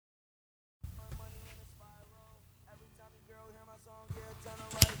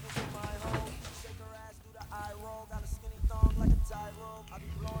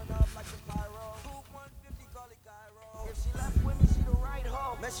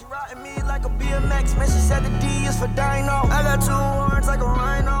Man, she riding me like a BMX. Man, she said the D is for Dino. I got two horns like a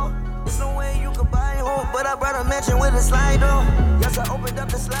rhino. There's no way you could buy home, but I brought a mansion with a slide door. Yes, I opened up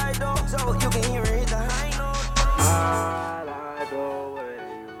the slide door, so you can hear it hit the high note. I like the way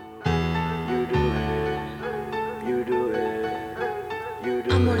you do it. You do it. You do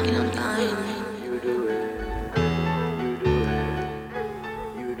it. I'm working on dying. You do it. You do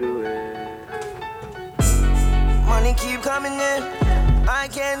it. You do it. Money keep coming in. I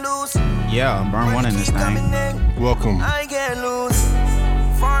can't lose. Yeah, Burn One in this thing. Welcome. I can't lose.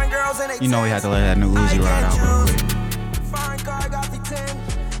 Foreign girls and You know we had to let that new Uzi ride out real quick. Foreign car got the 10.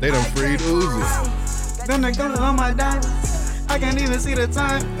 They done freed Uzi. Them niggas on my dime. I can't even see the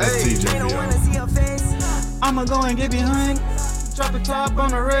time. That's They don't wanna TJ. see her face. I'ma go and get behind. Drop the top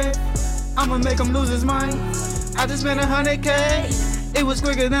on the rave. I'ma make him lose his mind. I just spent 100K. It was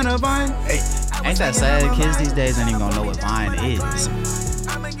quicker than a vine. Hey, ain't that sad? Kids these days ain't even gonna know what Vine is.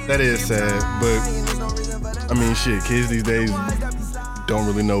 That is sad, but I mean, shit, kids these days don't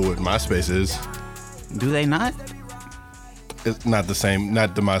really know what MySpace is. Do they not? It's not the same,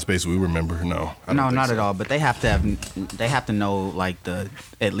 not the MySpace we remember. No, I don't No, think not so. at all. But they have to know like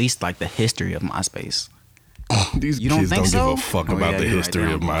at least the history of MySpace. These You don't kids think don't so? give a fuck Oh, about yeah, the you're history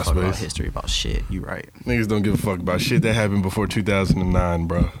right. of They don't give a fuck about MySpace. history about shit. You right. Niggas don't give a fuck about shit that happened before 2009,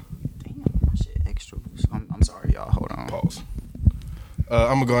 bro. Damn, shit extra loose. I'm sorry, y'all. Hold on. Pause.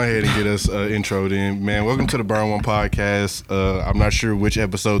 I'm gonna go ahead and get us introed in, man. Welcome to the Burn One podcast. I'm not sure which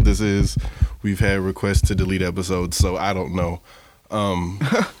episode this is. We've had requests to delete episodes, so I don't know.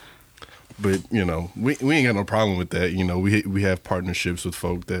 But you know, we ain't got no problem with that. You know, we have partnerships with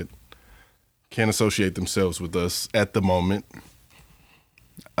folk that can't associate themselves with us at the moment.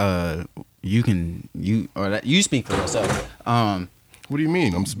 You speak for yourself. What do you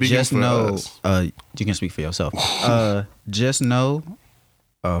mean? I'm speaking Just for know, us. you can speak for yourself. Just know,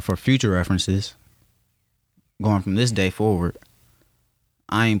 for future references, going from this day forward,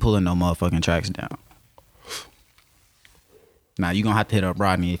 I ain't pulling no motherfucking tracks down. Now you gonna have to hit up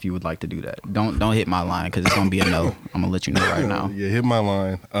Rodney if you would like to do that. Don't hit my line because it's gonna be a no. I'm gonna let you know right now. Yeah, hit my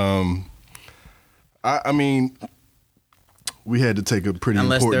line. I mean, we had to take a pretty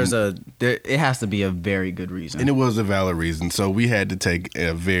Unless important... it has to be a very good reason. And it was a valid reason. So we had to take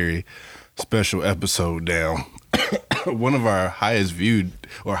a very special episode down. One of our highest viewed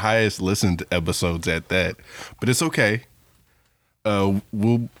or highest listened episodes at that. But it's okay.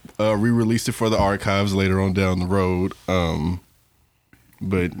 We'll re-release it for the archives later on down the road.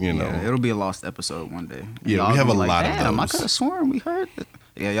 But, you know. Yeah, it'll be a lost episode one day. Yeah, Y'all we have be a like, lot of damn, I those. could have sworn we heard it.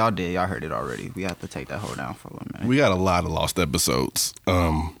 Yeah, y'all did. Y'all heard it already. We have to take that whole down for a minute. We got a lot of lost episodes.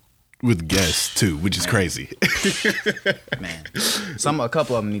 With guests too, which is crazy. Man, a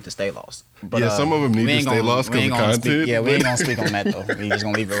couple of them need to stay lost. But, Yeah, some of them need we to ain't stay gonna- lost we 'cause ain't of gonna content, speak- Yeah, we ain't but- gonna speak on that though. We just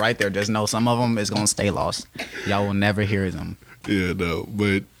gonna leave it right there. Just know some of them is gonna stay lost. Y'all will never hear them. Yeah, no,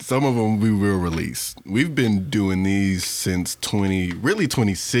 but some of them we will release. We've been doing these since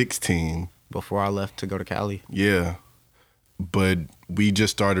 2016. Before I left to go to Cali. Yeah, but we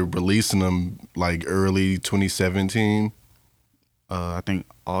just started releasing them like early 2017. I think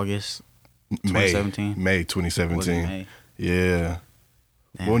August May 2017. May Was 2017. it May? Yeah.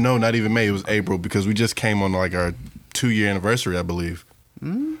 Damn. Well, no, not even May. It was April because we just came on like our 2-year anniversary, I believe.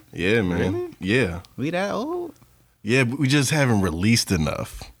 Yeah, man. Really? Yeah. We that old? Yeah, but we just haven't released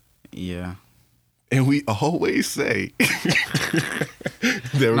enough. Yeah. And we always say that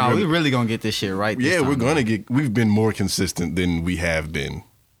we're No, gonna- we really gonna get this shit right. This yeah, time, we're bro. gonna get. We've been more consistent than we have been,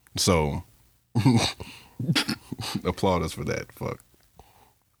 so applaud us for that. Fuck,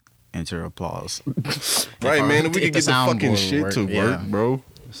 Enter applause. right, man. If we if could get the fucking soundboard shit work, to work, yeah. bro.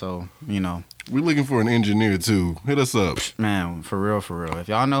 So you know, We're looking for an engineer too. Hit us up. man, for real. If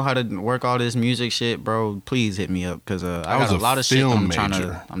y'all know how to work all this music shit, bro, please hit me up because I was got a a lot of shit film I'm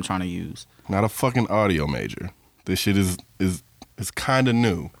major. trying to use. Not a fucking audio major. This shit is kind of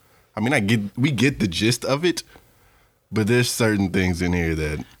new. I mean, we get the gist of it, but there's certain things in here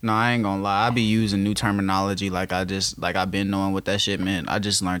that No, I ain't gonna lie. I be using new terminology like I've been knowing what that shit meant. I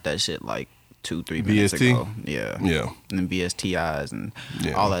just learned that shit like 2-3 minutes BST? ago. Yeah. Yeah. And then BSTIs and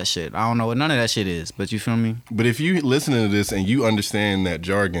Yeah. all that shit. I don't know what none of that shit is, but you feel me? But if you listening to this and you understand that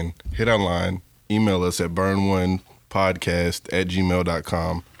jargon, hit online, email us at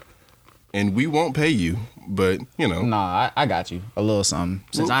burn1podcast@gmail.com. And we won't pay you, but you know. Nah, I got you. A little something.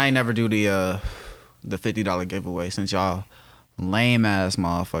 Since I ain't never do the $50 giveaway, since y'all lame ass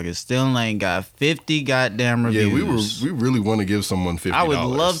motherfuckers still ain't got 50 goddamn Yeah, reviews. we really want to give someone $50. I would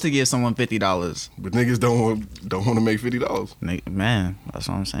love to give someone $50. But niggas don't want to make $50. Man, that's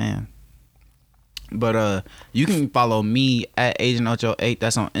what I'm saying. But you can follow me at Agent Ocho 8.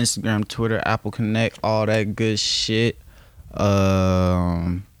 That's on Instagram, Twitter, Apple Connect, all that good shit.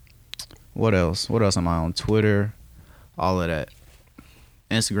 What else? What else am I on? Twitter, all of that.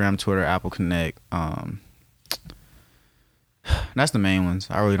 Instagram, Twitter, Apple Connect. That's the main ones.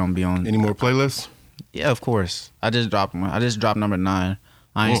 I really don't be on. Any more playlists? Yeah, of course. I just dropped one. I just dropped number 9.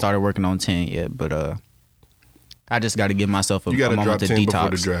 I ain't started working on 10 yet, but I just got to give myself a moment drop to 10 detox. before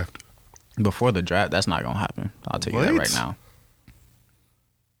the draft. Before the draft, that's not gonna happen. I'll tell you that right now.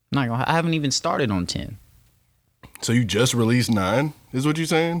 Not gonna. I haven't even started on 10. So you just released 9? Is what you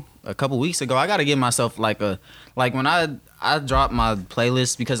saying? A couple weeks ago, I got to give myself like when I drop my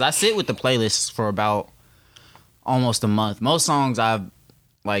playlist, because I sit with the playlists for about almost a month. Most songs I've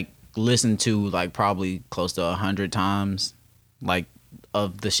like listened to like probably close to 100 times, like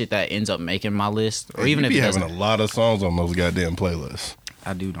of the shit that ends up making my list, or even if you be it having a lot of songs on those goddamn playlists.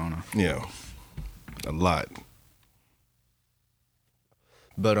 I do, don't I? Yeah, a lot.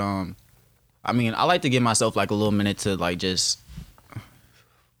 But I mean, I like to give myself like a little minute to like just,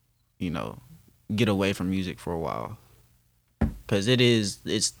 get away from music for a while, because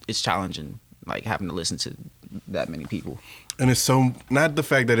it's challenging, like having to listen to that many people. And it's so not the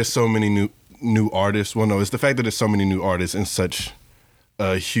fact that it's so many new artists. Well, no, it's the fact that it's so many new artists and such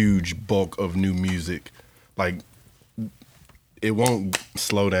a huge bulk of new music. Like, it won't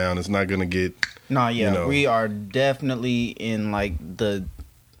slow down. It's not gonna get. No, yeah, we are definitely in like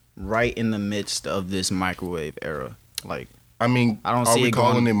right in the midst of this microwave era. Like, I mean, I don't see are we it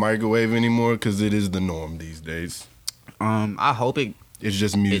calling going, it microwave anymore? Because it is the norm these days. I hope it's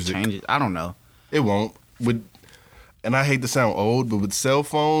just music. It changes. I don't know. It won't. And I hate to sound old, but with cell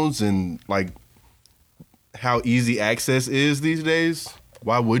phones and like how easy access is these days,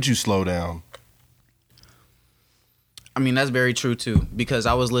 why would you slow down? I mean, that's very true too, because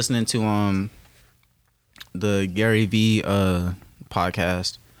I was listening to the Gary V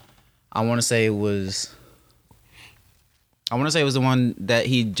podcast. I want to say it was the one that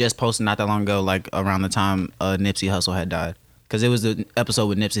he just posted not that long ago, like around the time Nipsey Hussle had died, because it was the episode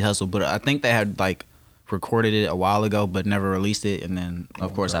with Nipsey Hussle. But I think they had like recorded it a while ago but never released it, and then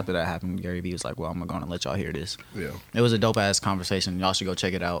of course after that happened, Gary Vee was like, well, I'm gonna let y'all hear this. Yeah, it was a dope ass conversation. Y'all should go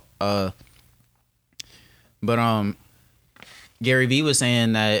check it out. But Gary Vee was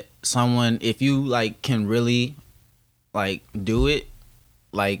saying that someone, if you like can really like do it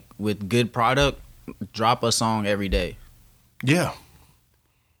like with good product, drop a song every day. Yeah,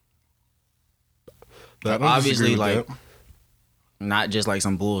 like, obviously like that. Not just like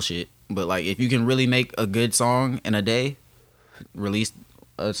some bullshit, but like if you can really make a good song in a day, release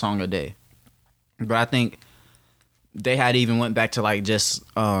a song a day. But I think they had even went back to like just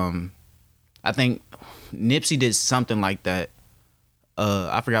I think Nipsey did something like that.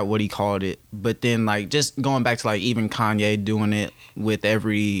 I forgot what he called it, but then like just going back to like even Kanye doing it with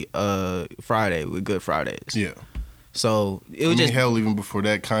every Friday, with Good Fridays. Yeah. So it was just hell, even before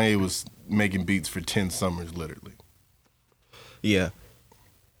that, Kanye was making beats for 10 summers, literally. Yeah.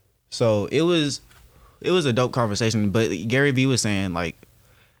 So it was a dope conversation, but Gary Vee was saying like,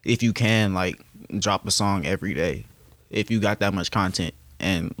 if you can like drop a song every day, if you got that much content,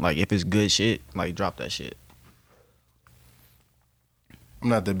 and like if it's good shit, like drop that shit. I'm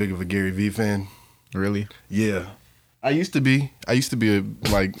not that big of a Gary Vee fan. Really? Yeah. I used to be I used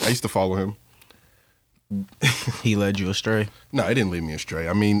to follow him. He led you astray? No, he didn't lead me astray.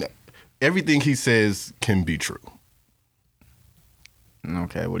 I mean, everything he says can be true.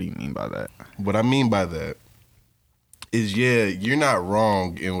 Okay, what do you mean by that? What I mean by that is, yeah, you're not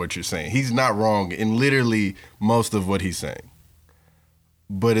wrong in what you're saying. He's not wrong in literally most of what he's saying.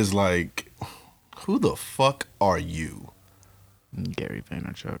 But it's like, who the fuck are you? Gary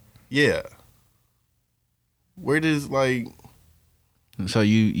Vaynerchuk. Yeah. Where does like... So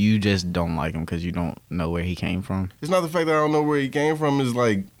you just don't like him because you don't know where he came from? It's not the fact that I don't know where he came from. It's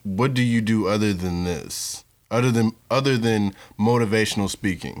like, what do you do other than this? Other than motivational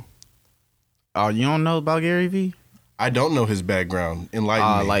speaking. Oh, you don't know about Gary Vee? I don't know his background.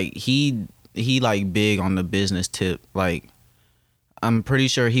 Enlighten me. Like he like big on the business tip. Like I'm pretty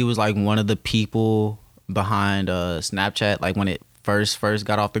sure he was like one of the people behind Snapchat, like when it first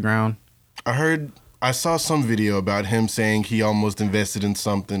got off the ground. I saw some video about him saying he almost invested in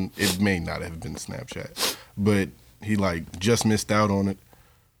something. It may not have been Snapchat, but he like just missed out on it.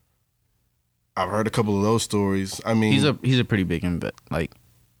 I've heard a couple of those stories. I mean, he's a pretty big investor. Like,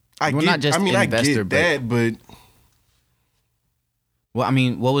 I get that, but well, I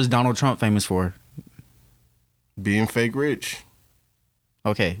mean, what was Donald Trump famous for? Being fake rich.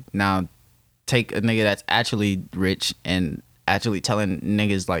 Okay, now take a nigga that's actually rich and actually telling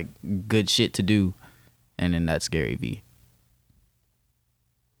niggas like good shit to do. and then that's Gary Vee.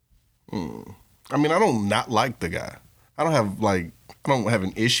 I mean, I don't not like the guy. I don't have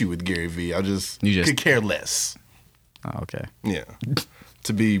an issue with Gary Vee. I just could care less. Oh, okay. Yeah.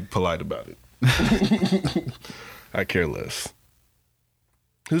 To be polite about it. I care less.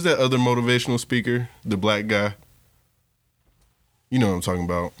 Who's that other motivational speaker? The black guy? You know what I'm talking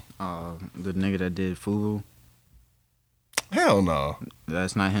about. The nigga that did FUBU. Hell no.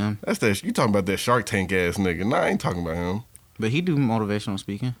 That's not him? That's that. You talking about that Shark Tank ass nigga. Nah, I ain't talking about him. But he do motivational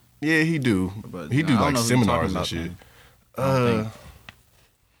speaking. Yeah, he do. But he do like seminars and shit. Nigga,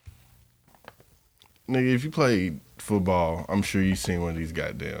 if you played football, I'm sure you've seen one of these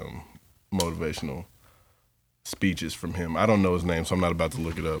goddamn motivational speeches from him. I don't know his name, so I'm not about to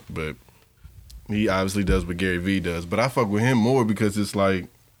look it up, but he obviously does what Gary Vee does. But I fuck with him more because it's like,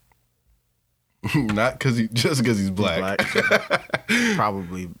 not because he's black.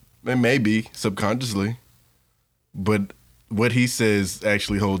 Probably. It may be subconsciously, but what he says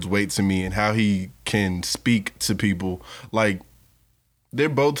actually holds weight to me, and how he can speak to people. Like, they're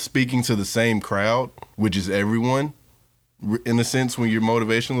both speaking to the same crowd, which is everyone, in a sense, when you're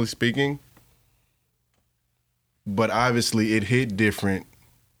motivationally speaking. But obviously it hit different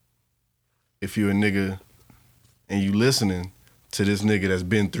if you're a nigga and you listening to this nigga that's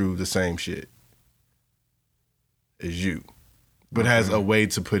been through the same shit as you, but has a way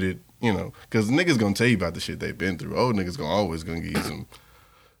to put it, you know, because niggas gonna tell you about the shit they've been through. Old niggas always gonna give you some,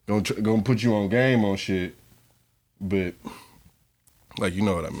 gonna put you on game on shit, but like, you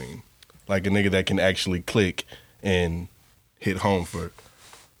know what I mean, like a nigga that can actually click and hit home for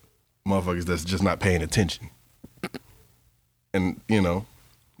motherfuckers that's just not paying attention, and you know,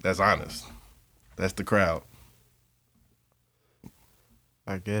 that's honest. That's the crowd,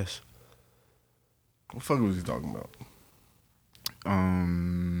 I guess. What the fuck was he talking about?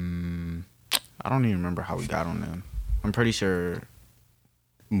 I don't even remember how we got on them. I'm pretty sure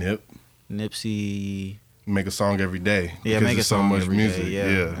Nipsey make a song every day. Yeah, make a song so much every music. day.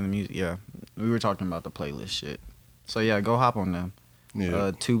 Yeah. And the music, yeah. We were talking about the playlist shit. So yeah, go hop on them.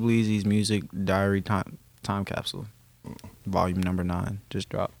 Yeah. Two Bleezy's Music Diary Time Capsule. Volume number 9 just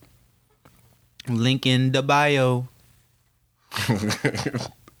dropped. Link in the bio.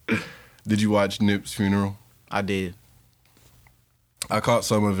 Did you watch Nip's funeral? I did. I caught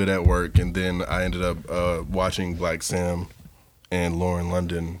some of it at work, and then I ended up watching Black Sam and Lauren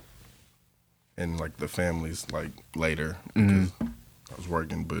London and like the families like later because I was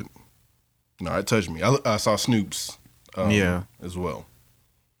working. But no, it touched me. I saw Snoop's as well.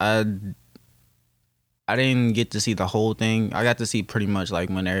 I didn't get to see the whole thing. I got to see pretty much like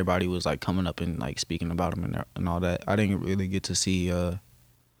when everybody was like coming up and like speaking about him and all that. I didn't really get to see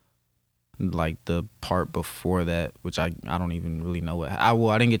like the part before that, which I don't even really know what. I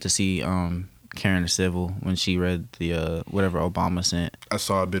didn't get to see Karen Civil when she read the whatever Obama sent. I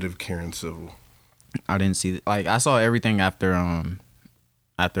saw a bit of Karen Civil. I didn't see I saw everything after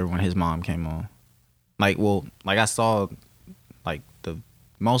when his mom came on. I saw like the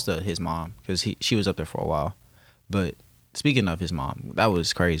most of his mom because she was up there for a while. But speaking of his mom, that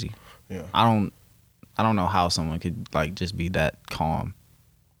was crazy. Yeah. I don't know how someone could like just be that calm.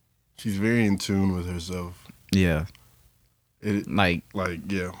 She's very in tune with herself. Yeah.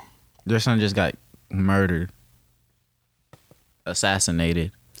 Yeah. Their son just got murdered,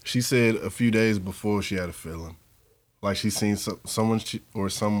 assassinated. She said a few days before she had a feeling. Like she seen someone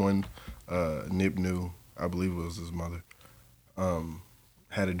Nip knew, I believe it was his mother,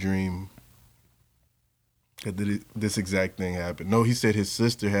 had a dream that this exact thing happened. No, he said his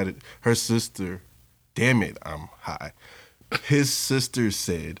sister had it. Her sister, damn it, I'm high. His sister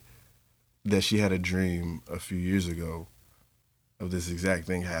said that she had a dream a few years ago of this exact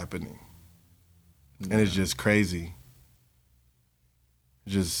thing happening. Yeah. And it's just crazy.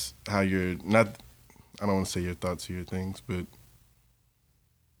 Just how you're not, I don't want to say your thoughts or your things, but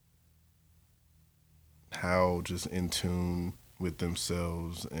how just in tune with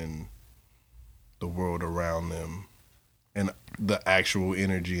themselves and the world around them and the actual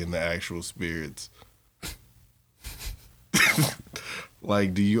energy and the actual spirits.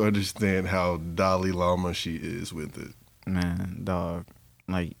 Like, do you understand how Dalai Lama she is with it? Man, dog.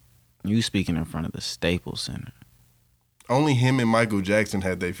 Like, you speaking in front of the Staples Center. Only him and Michael Jackson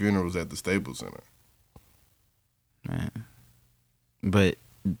had their funerals at the Staples Center. Man. But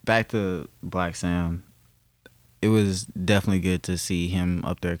back to Black Sam, it was definitely good to see him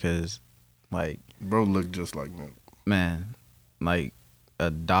up there because, like... Bro looked just like Nip. Man, like a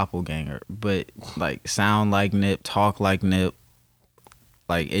doppelganger. But, like, sound like Nip, talk like Nip.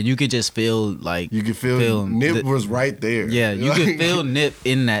 Like, and you could just feel, like... You could feel Nip was right there. Yeah, you could feel Nip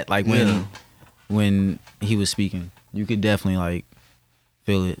in that, like, when he was speaking. You could definitely like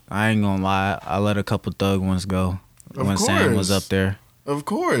feel it. I ain't gonna lie. I let a couple thug ones go when Sam was up there. Of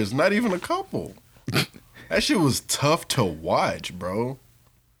course, not even a couple. That shit was tough to watch, bro.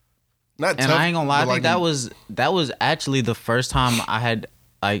 Not and tough, I ain't gonna lie. I think like, that was actually the first time I had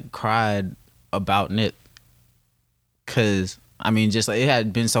like cried about Nip. Cause I mean, just like it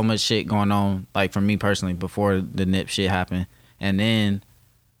had been so much shit going on, like for me personally, before the Nip shit happened, and then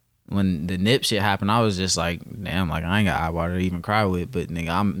when the Nip shit happened, I was just like, damn, like I ain't got eye water to even cry with, but nigga,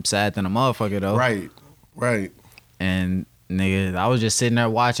 I'm sad than a motherfucker though. Right. And nigga, I was just sitting there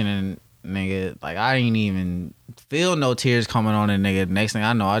watching, and nigga, like I didn't even feel no tears coming on, and nigga, next thing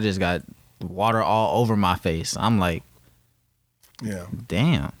I know, I just got water all over my face. I'm like, yeah,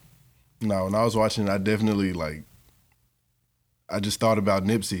 damn. No, when I was watching, I definitely like. I just thought about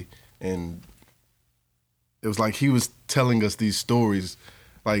Nipsey, and it was like he was telling us these stories,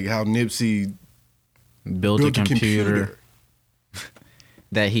 like how Nipsey built a computer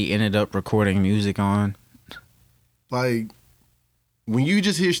that he ended up recording music on. Like, when you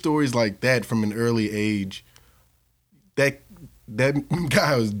just hear stories like that from an early age, that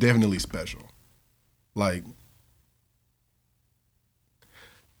guy was definitely special. Like,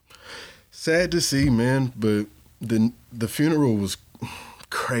 sad to see, man, but the funeral was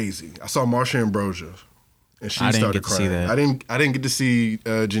crazy. I saw Marsha Ambrosius, and she started crying. See that. I didn't get to see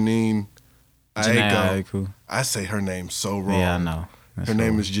Janine Aiko. Aiko. I say her name so wrong. Yeah, I know. Her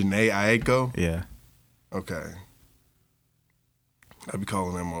name is Janae Aiko. Yeah. Okay. I be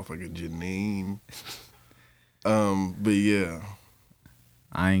calling that motherfucker Janine. But yeah.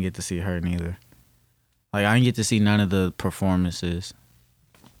 I didn't get to see her neither. Like I didn't get to see none of the performances.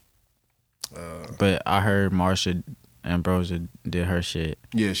 But I heard Marsha Ambrosia did her shit.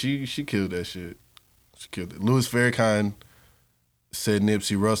 Yeah, she killed that shit. She killed it. Louis Farrakhan said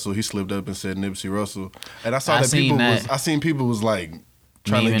Nipsey Russell. He slipped up and said Nipsey Russell. And I seen people was like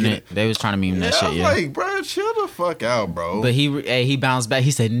trying to get it. They was trying to meme that shit. I was like, bro, chill the fuck out, bro. But he bounced back.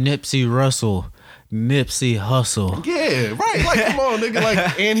 He said Nipsey Russell. Nipsey Hustle. Yeah, right. Like, come on, nigga.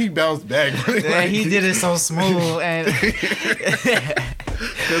 Like, and he bounced back. Like, he did it so smooth, and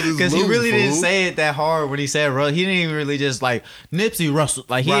because he really didn't say it that hard when he said Russell. He didn't even really just like Nipsey Russell.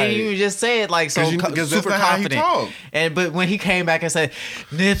 Like he didn't even just say it like so super confident. And but when he came back and said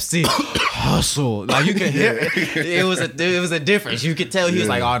Nipsey Hustle, like you could hear it was a difference. You could tell he was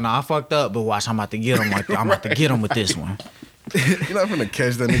like, oh no, I fucked up, but watch, I'm about to get him. Like I'm about to get him with this one. You're not gonna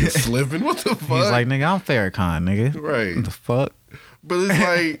catch that nigga slipping. What the fuck? He's like, nigga, I'm Farrakhan, nigga. Right. What the fuck? But it's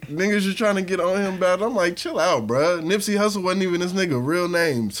like, niggas just trying to get on him about it. I'm like, chill out, bruh. Nipsey Hussle wasn't even his nigga real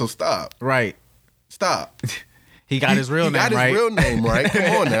name, so stop. Right. Stop. He got his real name right. He got his real name right.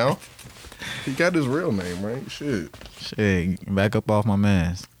 Come on now. He got his real name right. Shit, back up off my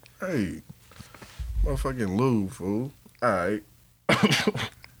mans. Hey. Motherfucking Lou, fool. All right.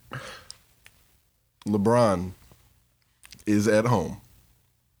 LeBron is at home.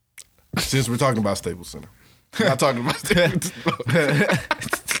 Since we're talking about Staples Center. I'm not talking about Staples Center.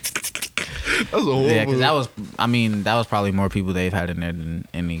 That was a horrible. Yeah, because that was probably more people they've had in there than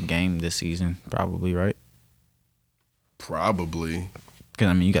any game this season, probably, right? Probably. Because,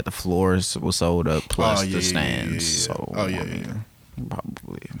 I mean, you got the floors was sold up plus the stands. Yeah. So,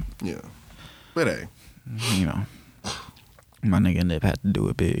 Probably. Yeah. But hey. You know, my nigga Nip had to do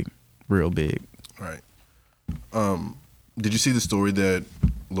it big. Real big. Right. Did you see the story that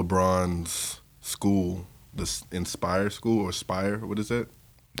LeBron's school, the Inspire school or Spire, what is that?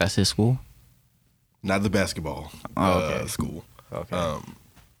 That's his school? Not the basketball school. Okay.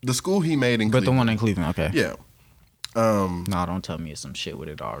 The school he made in Cleveland. But the one in Cleveland, okay. Yeah. No, don't tell me it's some shit with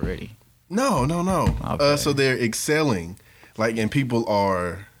it already. No. Okay. So they're excelling, like, and people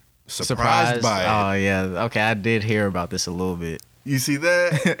are surprised by it. Oh, yeah. Okay, I did hear about this a little bit. You see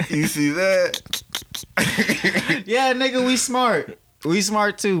that? You see that? Yeah, nigga, we smart. We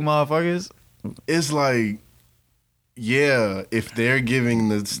smart too, motherfuckers. It's like, yeah, if they're giving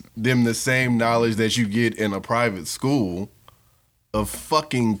them the same knowledge that you get in a private school, of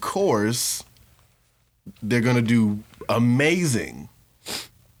fucking course, they're gonna do amazing.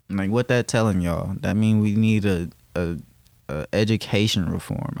 Like, what that telling y'all? That mean we need a education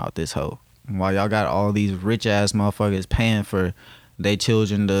reform out this hoe. While y'all got all these rich ass motherfuckers paying for their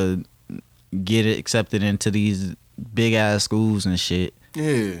children to get it accepted into these big ass schools and shit.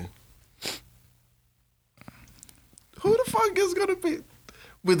 Yeah. Who the fuck is gonna be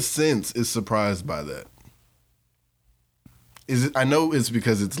with sense is surprised by that? Is it? I know it's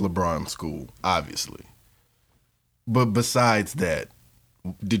because it's LeBron's school, obviously. But besides that,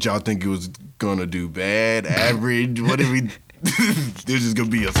 did y'all think it was gonna do bad, average? What did we? There's just gonna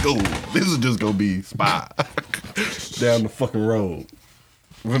be a school. This is just gonna be Spy down the fucking road.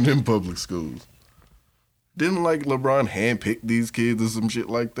 One of them public schools. Didn't like LeBron handpick these kids or some shit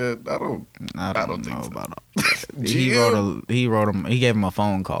like that? I don't think know so. about all that. He wrote him. He gave him a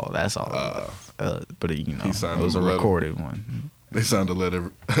phone call. That's all. But you know, it was a recorded one. They signed a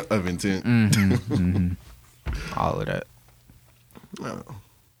letter of intent. All of that.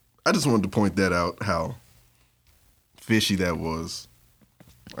 I just wanted to point that out. How fishy that was.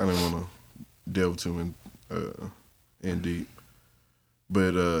 I didn't want to delve too in deep,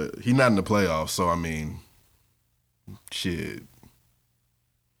 but he's not in the playoffs, so I mean, shit.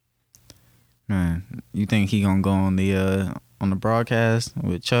 Man, you think he gonna go on the broadcast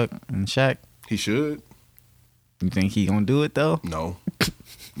with Chuck and Shaq? He should. You think he gonna do it though? No.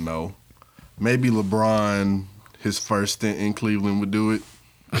 Maybe LeBron, his first stint in Cleveland, would do it.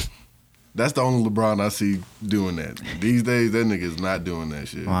 That's the only LeBron I see doing that. These days, that nigga is not doing that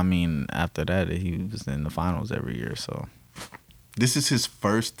shit. Well, I mean, after that, he was in the finals every year, so. This is his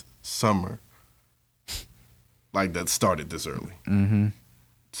first summer, like, that started this early. Mm-hmm.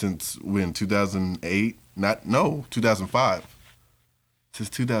 Since when? 2008? 2005. Since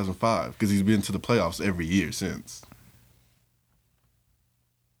 2005, because he's been to the playoffs every year since.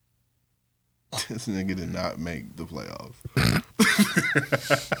 This nigga did not make the playoffs.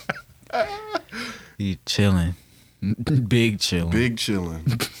 He chilling. Big chilling. Big chilling.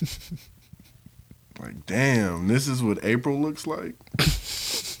 Like, damn, this is what April looks like?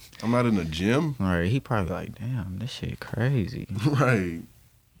 I'm out in the gym? All right, he probably like, damn, this shit crazy. Right.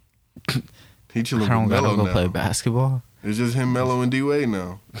 He chilling I don't with gotta Melo go now. play basketball. It's just him, Melo, and D-Wade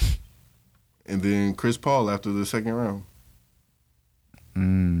now. And then Chris Paul after the second round.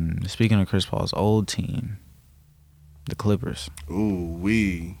 Speaking of Chris Paul's old team, the Clippers. Ooh,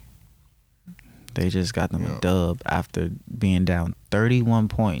 They just got them a dub after being down 31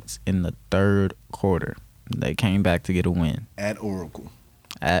 points in the third quarter. They came back to get a win. At Oracle.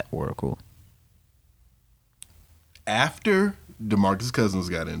 After DeMarcus Cousins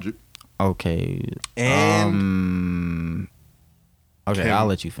got injured. Okay. And okay, I'll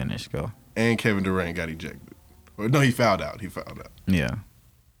let you finish. Go. And Kevin Durant got ejected. Or no, he fouled out. Yeah.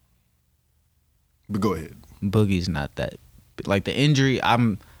 But go ahead. Boogie's not that. Like the injury,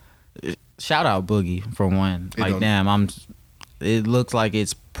 shout out Boogie for one. Like damn, it looks like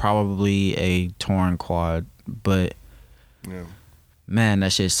it's probably a torn quad, but yeah. Man,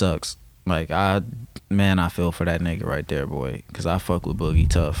 that shit sucks. Like I feel for that nigga right there, boy, cuz I fuck with Boogie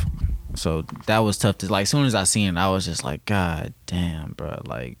tough. So that was tough to like. As soon as I seen it, I was just like, God damn, bro.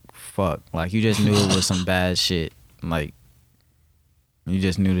 Like fuck. Like you just knew it was some bad shit. Like you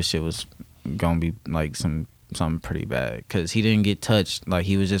just knew the shit was gonna be like something pretty bad because he didn't get touched. Like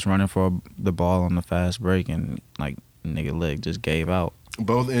he was just running for the ball on the fast break and like nigga leg just gave out.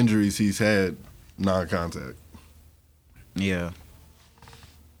 Both injuries he's had non-contact. Yeah.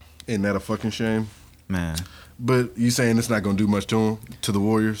 Isn't that a fucking shame? Man. But you saying it's not gonna do much to him, to the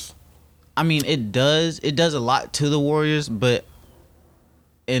Warriors? I mean, it does. It does a lot to the Warriors, but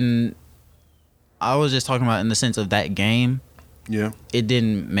I was just talking about in the sense of that game. Yeah. It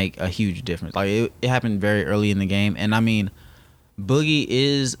didn't make a huge difference. Like it happened very early in the game, and I mean, Boogie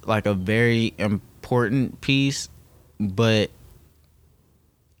is like a very important piece, but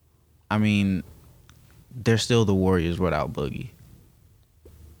I mean, they're still the Warriors without Boogie.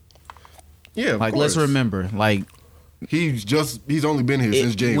 Yeah, like let's remember, like he's only been here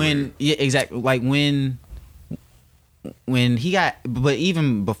since January. Exactly. Like when he got, but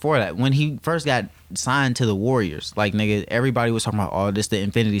even before that, when he first got signed to the Warriors, like nigga, everybody was talking about, oh, this the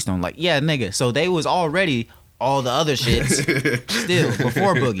Infinity Stone. Like, yeah, nigga. So they was already all the other shits still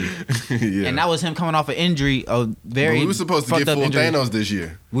before Boogie. Yeah. And that was him coming off an injury, we were supposed to get full injury. Thanos this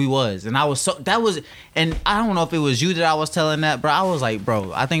year. We was. And I was and I don't know if it was you that I was telling that, bro. I was like,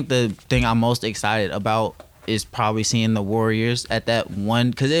 bro, I think the thing I'm most excited about is probably seeing the Warriors at that one,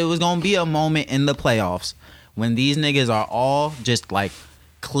 because it was going to be a moment in the playoffs when these niggas are all just like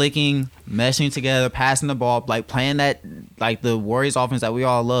clicking, meshing together, passing the ball, like playing that, like the Warriors offense that we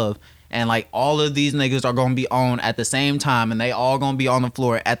all love. And like all of these niggas are gonna be on at the same time, and they all gonna be on the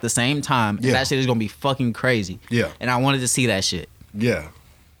floor at the same time. Yeah. And that shit is gonna be fucking crazy. Yeah. And I wanted to see that shit. Yeah.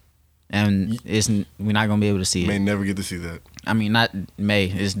 And we're not gonna be able to see it. May never get to see that. I mean,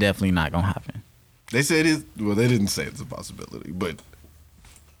 it's definitely not gonna happen. They said well, they didn't say it's a possibility, but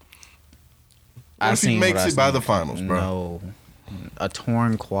if he makes it by the finals, bro. No. A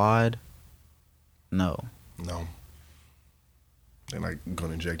torn quad? No. They're not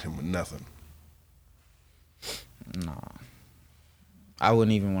gonna inject him with nothing. Nah. I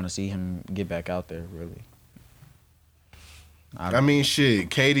wouldn't even want to see him get back out there, really. I mean, shit.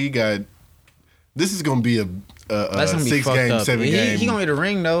 KD got. This is gonna be a That's gonna be 6 fucked game, up. 7 game. He gonna get a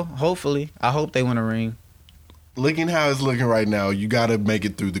ring though. Hopefully, I hope they win a ring. Looking how it's looking right now, you got to make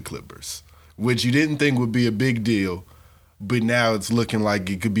it through the Clippers, which you didn't think would be a big deal, but now it's looking like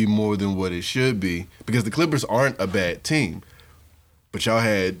it could be more than what it should be because the Clippers aren't a bad team, but y'all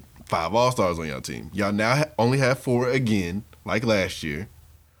had 5 All-Stars on y'all team. Y'all now only have 4 again, like last year.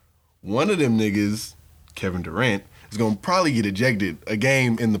 One of them niggas, Kevin Durant, is going to probably get ejected a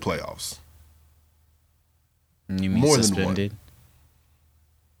game in the playoffs. You mean More than suspended? one.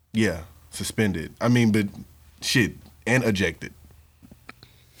 Yeah, suspended. I mean, but shit, and ejected.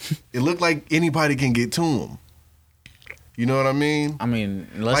 It looked like anybody can get to him. You know what I mean? I mean,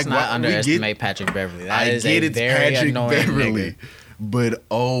 let's Like, not we underestimate Patrick Beverly. That I is get a it's very Patrick annoying Beverly, nigga. but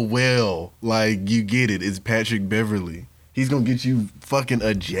oh well, like you get it. It's Patrick Beverly. He's gonna get you fucking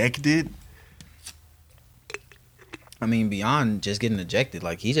ejected. I mean, beyond just getting ejected,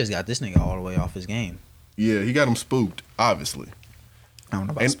 like he just got this nigga all the way off his game. Yeah, he got him spooked. Obviously, I don't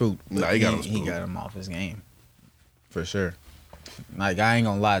know about And- spooked. Nah, but he got him He spooked. got him off his game. For sure. Like, I ain't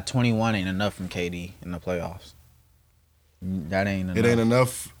gonna lie, 21 ain't enough from KD in the playoffs. That ain't enough. it ain't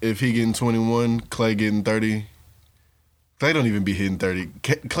enough if he getting 21. Clay getting 30. Clay don't even be hitting 30.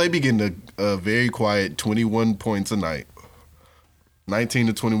 Clay be getting a very quiet 21 points a night. 19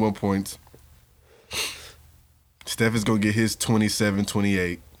 to 21 points. Steph is going to get his 27,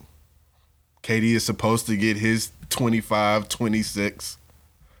 28. KD is supposed to get his 25, 26.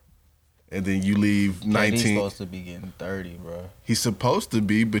 And then you leave KD's 19. supposed to be getting 30, bro. He's supposed to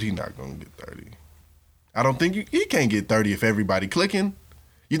be, but he's not going to get 30. I don't think he can't get 30 if everybody clicking.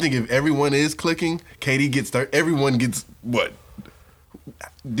 You think if everyone is clicking, KD gets 30, everyone gets what?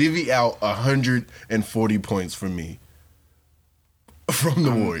 Divvy out 140 points from me. From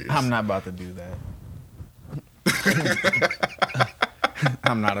the Warriors. I'm not about to do that.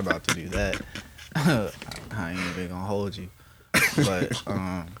 I'm not about to do that. I ain't even gonna hold you. But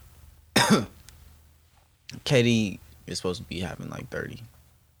KD is supposed to be having like 30.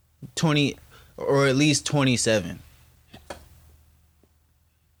 20 or at least 27.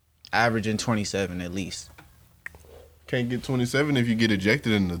 Averaging 27 at least. Can't get 27 if you get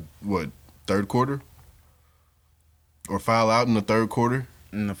ejected in the, what, third quarter? Or foul out in the third quarter?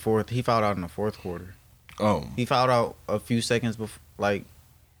 In the fourth, he fouled out in the fourth quarter. Oh. He fouled out a few seconds before, like,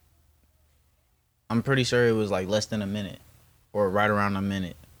 I'm pretty sure it was like less than a minute or right around a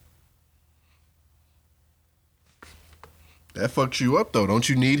minute. That fucks you up, though. Don't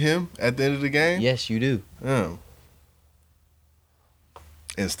you need him at the end of the game? Yes, you do. Oh.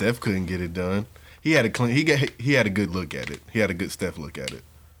 And Steph couldn't get it done. He had a clean. He had a good look at it. He had a good Steph look at it.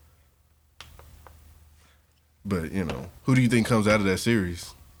 But you know, who do you think comes out of that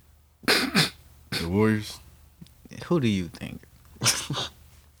series? The Warriors. Who do you think?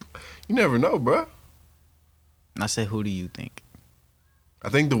 You never know, bruh. I said, who do you think? I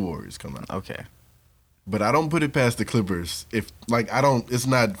think the Warriors come out, Okay. but I don't put it past the Clippers. If like I don't, it's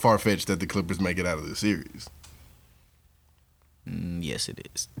not far fetched that the Clippers make it out of the series. Yes, it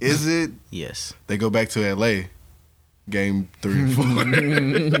is. Is it? Yes. They go back to LA, game 3 and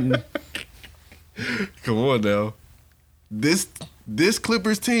 4. Come on now. This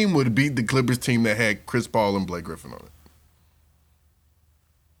Clippers team would beat the Clippers team that had Chris Paul and Blake Griffin on it.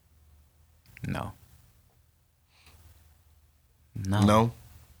 No. No?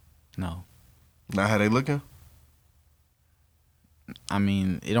 No. Not how they looking? I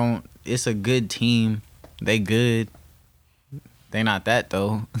mean, it's a good team. They good. They not that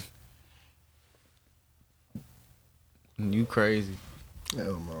though. You crazy.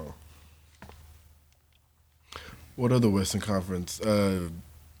 Hell no. What other Western Conference?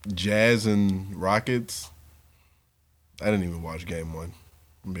 Jazz and Rockets. I didn't even watch game 1,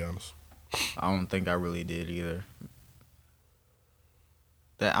 to be honest. I don't think I really did either.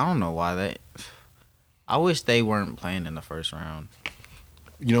 I don't know why I wish they weren't playing in the first round.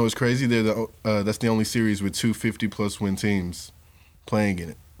 You know what's crazy? That's the only series with 2 50-plus win teams playing in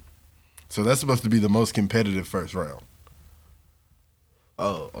it. So that's supposed to be the most competitive first round.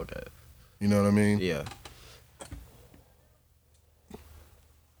 Oh, okay. You know what I mean? Yeah.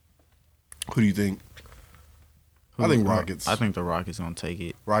 Who do you think? I think Rockets. I think the Rockets gonna take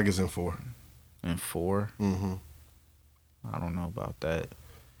it Rockets in 4. in 4. Mm-hmm. I don't know about that.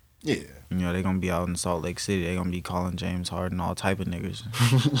 Yeah. You know, they gonna be out in Salt Lake City. They gonna be calling James Harden all type of niggas.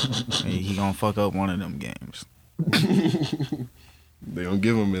 he gonna fuck up one of them games. They gonna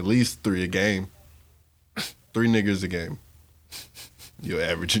give them at least 3 a game. 3 niggas a game. Your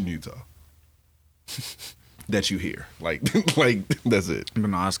average in Utah. That you hear. Like that's it. But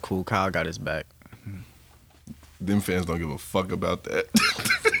no, it's cool. Kyle got his back. Them fans don't give a fuck about that.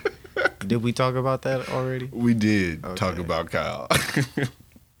 Did we talk about that already? We did Okay. talk about Kyle.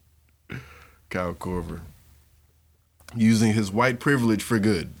 Kyle Korver. Using his white privilege for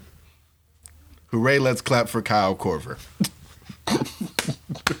good. Hooray, let's clap for Kyle Korver.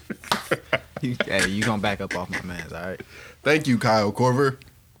 Hey, you gonna back up off my mans, all right? Thank you, Kyle Korver,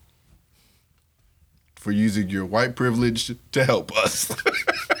 for using your white privilege to help us.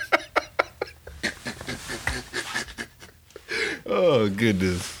 Oh,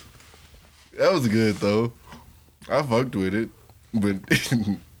 goodness. That was good, though. I fucked with it, but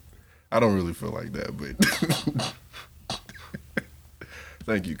I don't really feel like that, but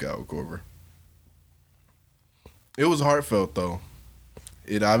thank you, Kyle Korver. It was heartfelt, though.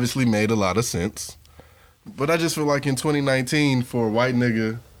 It obviously made a lot of sense. But I just feel like in 2019, for a white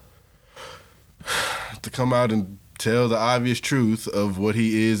nigga to come out and tell the obvious truth of what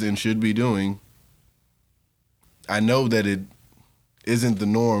he is and should be doing, I know that it isn't the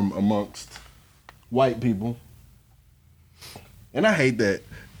norm amongst white people. And I hate that.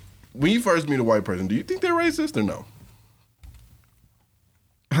 When you first meet a white person, do you think they're racist or no?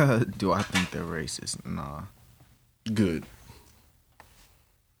 Do I think they're racist? Nah. Good.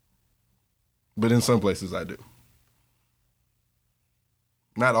 But in some places, I do.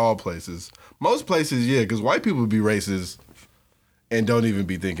 Not all places. Most places, yeah, because white people be racist and don't even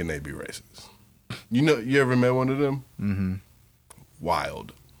be thinking they be racist. You know, you ever met one of them? Mm-hmm.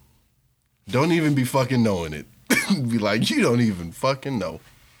 Wild. Don't even be fucking knowing it. Be like, you don't even fucking know.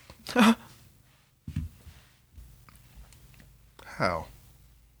 How?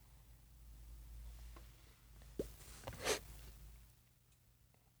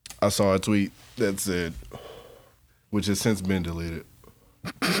 I saw a tweet that said, which has since been deleted.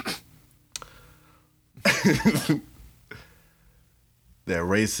 That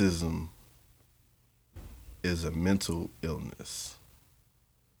racism is a mental illness.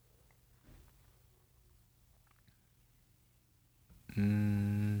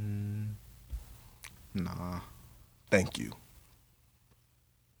 Nah. Thank you.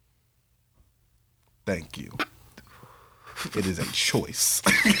 Thank you. It is a choice.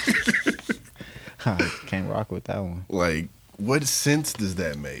 I can't rock with that one. Like, what sense does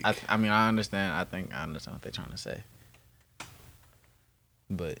that make? I mean, I understand. I think I understand what they're trying to say.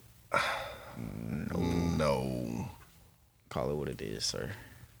 But No. call it what it is, sir.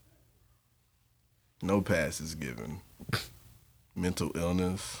 No pass is given. Mental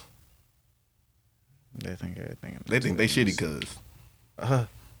illness. They think everything. They think they shitty cuz.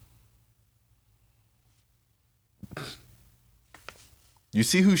 You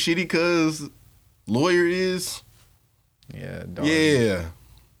see who shitty cuz lawyer is? Yeah, dog. Yeah.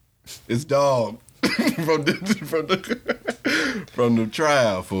 It's dog. from the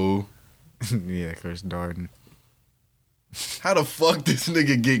trial, fool. Yeah, Chris Darden. How the fuck this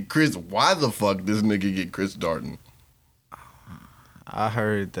nigga get Chris? Why the fuck this nigga get Chris Darden? I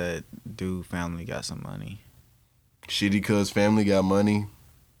heard that dude family got some money. Shitty cuz family got money.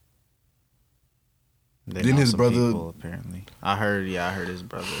 They Didn't know his some brother- people, apparently. I heard his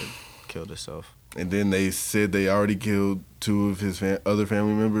brother killed himself. And then they said they already killed two of his other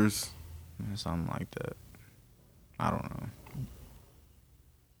family members. Something like that. I don't know.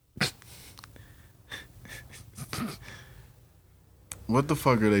 What the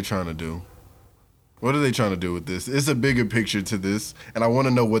fuck are they trying to do? What are they trying to do with this? It's a bigger picture to this, and I want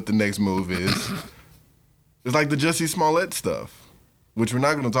to know what the next move is. It's like the Jussie Smollett stuff, which we're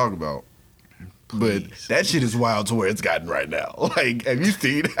not going to talk about. But Please. that shit is wild to where it's gotten right now. Like, have you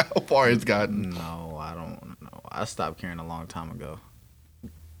seen how far it's gotten? No, I don't know. I stopped caring a long time ago.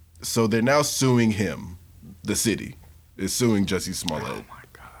 So they're now suing him. The city is suing Jussie Smollett. Oh my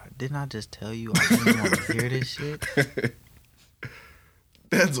god! Didn't I just tell you I didn't want to hear this shit?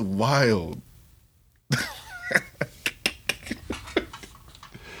 That's wild.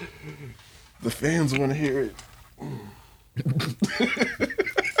 The fans want to hear it.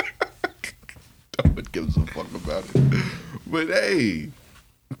 No one gives a fuck about it. But hey,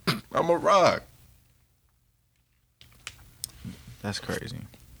 I'm a rock. That's crazy.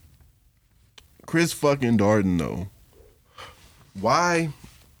 Chris fucking Darden, though. Why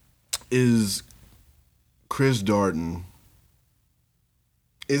is Chris Darden...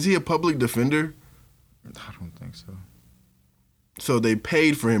 Is he a public defender? I don't think so. So they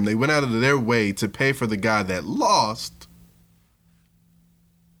paid for him. They went out of their way to pay for the guy that lost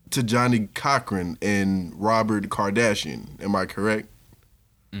to Johnny Cochran and Robert Kardashian. Am I correct?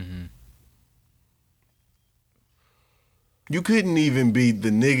 Mm-hmm. You couldn't even beat the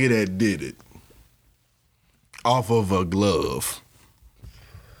nigga that did it off of a glove.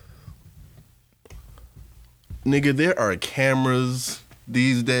 nigga, there are cameras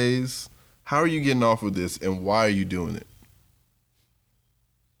these days. How are you getting off with this, and why are you doing it?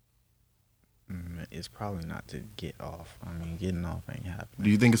 It's probably not to get off. I mean, getting off ain't happening. Do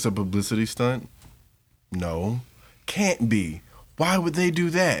you think it's a publicity stunt? No. Can't be. Why would they do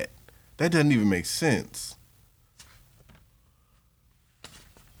that? That doesn't even make sense.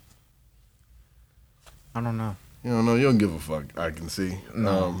 I don't know. You don't know. You don't give a fuck. I can see.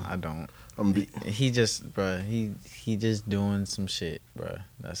 No, I don't. I'm He just, bruh, he just doing some shit, bruh.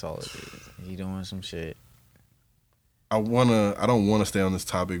 That's all it is. He doing some shit. I don't wanna stay on this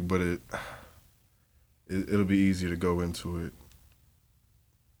topic, but it'll be easier to go into it.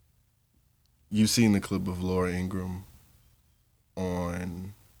 You've seen the clip of Laura Ingraham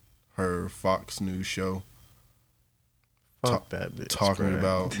on her Fox News show. Fuck that bitch. Talking bruh.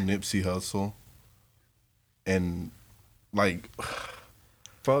 about Nipsey Hussle. And like,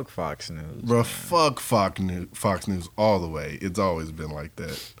 fuck Fox News. bro, fuck Fox News all the way. It's always been like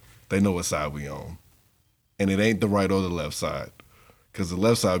that. They know what side we on. And it ain't the right or the left side. Because the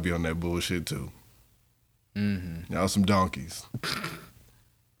left side be on that bullshit too. Mm-hmm. Y'all some donkeys.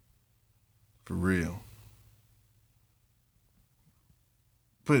 For real.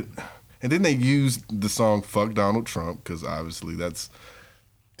 But, and then they used the song Fuck Donald Trump, because obviously that's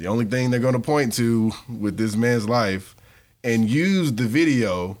the only thing they're going to point to with this man's life, and used the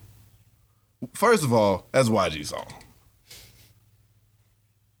video, first of all, as YG's song.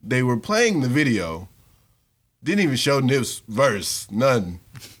 They were playing the video, didn't even show Nip's verse, none.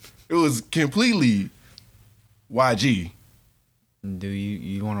 It was completely YG. Do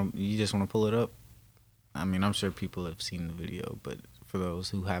you just want to pull it up? I mean, I'm sure people have seen the video, but for those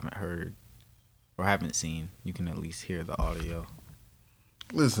who haven't heard or haven't seen, you can at least hear the audio.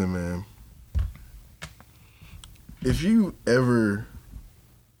 Listen, man. If you ever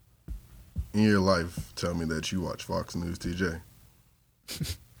in your life tell me that you watch Fox News, TJ,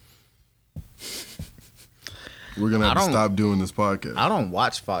 we're gonna have to stop doing this podcast. I don't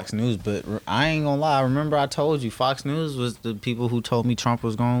watch Fox News, but I ain't gonna lie. Remember I told you Fox News was the people who told me Trump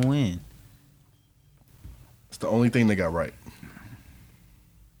was gonna win. It's the only thing they got right.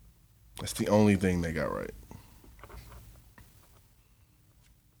 That's the only thing they got right.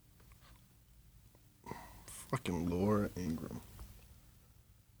 Fucking Laura Ingraham.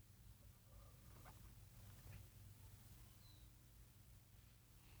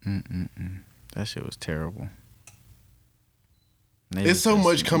 That shit was terrible. It's so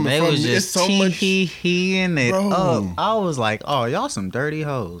much coming from. It's so much. He-ing it Bro. up. I was like, oh, y'all some dirty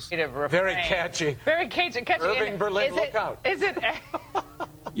hoes. Very catchy. Very catchy. Irving Berlin, look out. Is it?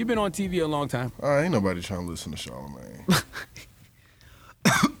 You've been on TV a long time. Ain't nobody trying to listen to Charlamagne.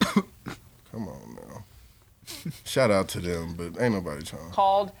 Come on now. Shout out to them, but ain't nobody trying.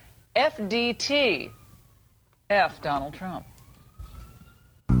 Called FDT. F Donald Trump.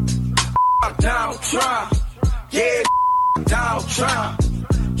 Donald Trump. Yeah. Donald Trump.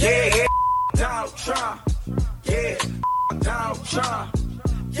 Yeah. Donald Trump. Yeah. Donald Trump.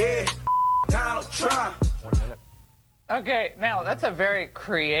 Yeah. Donald Trump. Okay, now that's a very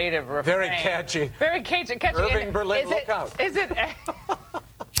creative refrain. Very catchy. Very catchy. Irving Berlin, look out. Is it?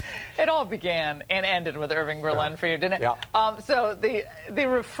 It all began and ended with Irving Berlin for you, didn't it? Yeah. So the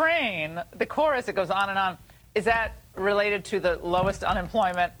refrain, the chorus, it goes on and on. Is that related to the lowest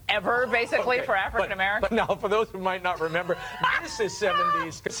unemployment ever, basically, Okay, for African Americans? But now, for those who might not remember, this is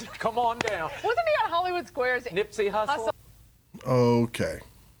 70s. Come on down. Wasn't he on Hollywood Squares? Nipsey Hussle. Okay.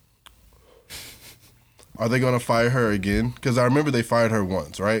 Are they gonna fire her again? Because I remember they fired her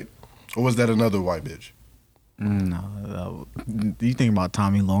once, right? Or was that another white bitch? No. Do you think about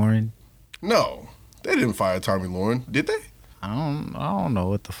Tommy Lauren? No, they didn't fire Tommy Lauren, did they? I don't know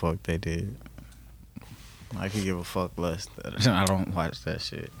what the fuck they did. I could give a fuck less. I don't watch that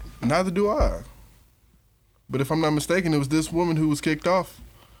shit. Neither do I. But if I'm not mistaken, it was this woman who was kicked off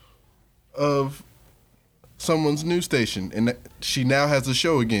of someone's news station, and she now has a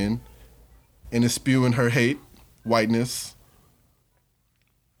show again, and is spewing her hate, whiteness,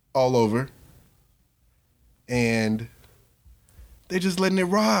 all over, and they just letting it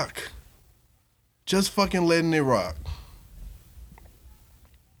rock. Just fucking letting it rock.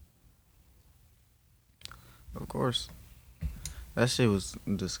 Of course. That shit was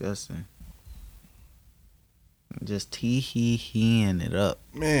disgusting. Just he-ing it up.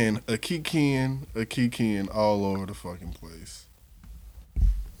 Man, a kikiing all over the fucking place.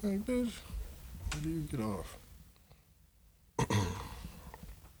 Like, bitch, how do you get off?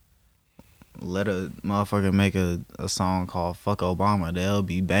 Let a motherfucker make a song called Fuck Obama. They'll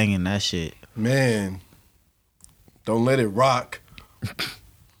be banging that shit. Man, don't let it rock,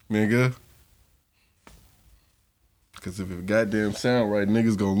 nigga. Because if it goddamn sound right,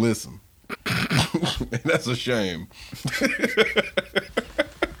 niggas gonna listen. And that's a shame.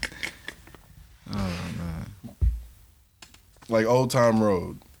 Oh man. Like Old Time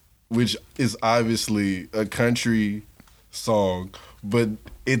Road, which is obviously a country song, but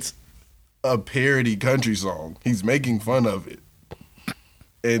it's a parody country song. He's making fun of it.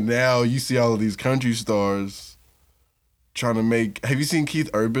 And now you see all of these country stars trying to make... Have you seen Keith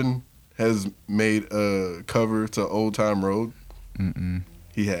Urban has made a cover to Old Time Road? Mm-mm.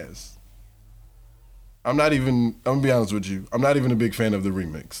 He has. I'm gonna be honest with you, I'm not even a big fan of the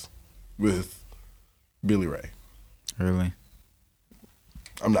remix with Billy Ray. Really?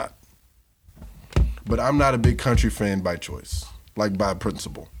 I'm not. But I'm not a big country fan by choice, like by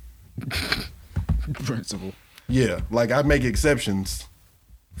principle. Principle. Yeah, like I make exceptions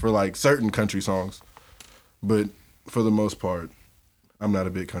for like certain country songs, but for the most part, I'm not a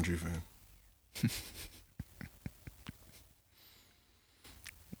big country fan.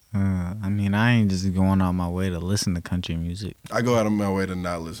 I mean, I ain't just going out my way to listen to country music. I go out of my way to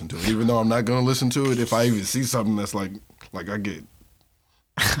not listen to it, even though I'm not gonna listen to it. If I even see something that's like I get,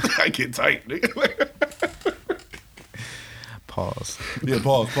 I get tight. Nigga. Pause. Yeah,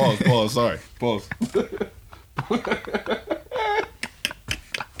 pause. Sorry, pause.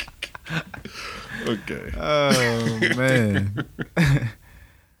 Okay. Oh man.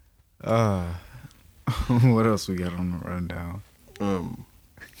 What else we got on the rundown? No.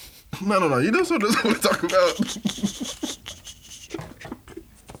 You know what I want to talk about?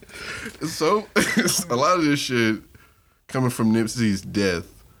 So, a lot of this shit coming from Nipsey's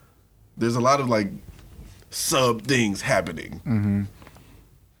death. There's a lot of like sub things happening. Mm-hmm.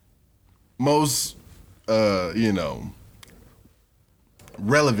 Most,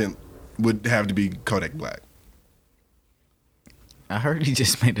 relevant would have to be Kodak Black. I heard he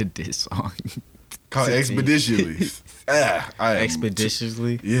just made a diss song. Called Expeditiously.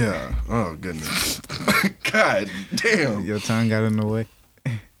 Expeditiously? Yeah. Oh, goodness. God damn. Your tongue got in the way?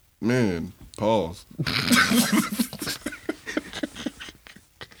 Man, pause.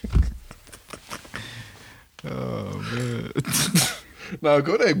 Oh, man. No,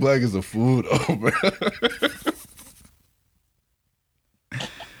 Kodak Black is a fool, though, bro.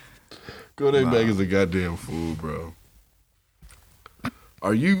 Kodak Black is a goddamn fool, bro.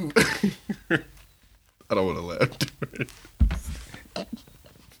 Are you... I don't want to laugh.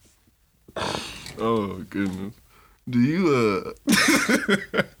 Oh, goodness. Do you,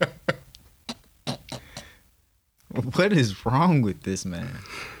 What is wrong with this man?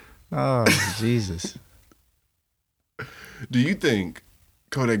 Oh, Jesus. Do you think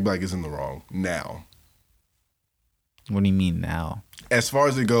Kodak Black is in the wrong now? What do you mean now? As far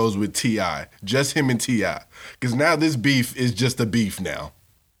as it goes with T.I., just him and T.I. Because now this beef is just a beef now.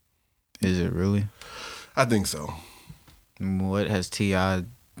 Is it really? I think so. What has T.I.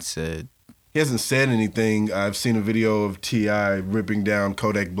 said? He hasn't said anything. I've seen a video of T.I. ripping down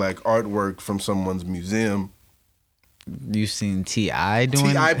Kodak Black artwork from someone's museum. You seen T.I.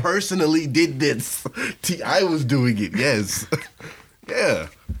 doing T.I. it? personally did this. T.I. was doing it, yes. Yeah.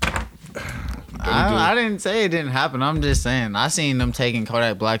 I didn't say it didn't happen. I'm just saying I seen them taking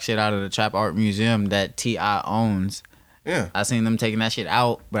Kodak Black shit out of the Trap Art Museum that T.I. owns. Yeah. I seen them taking that shit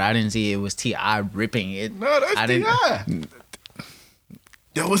out, but I didn't see it was T.I. ripping it. No, that's T.I.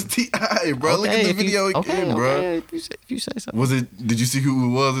 That was T.I., bro. Look at the video again, bro. Okay, if you say so. Did you see who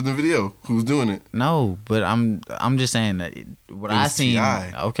it was in the video? Who was doing it? No, but I'm just saying that what I seen.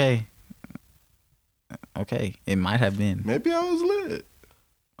 T.I. Okay, it might have been. Maybe I was lit.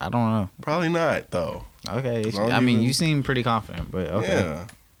 I don't know. Probably not, though. Okay, I mean, you seem pretty confident, but okay. Yeah,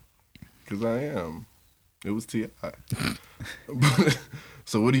 because I am. It was T.I.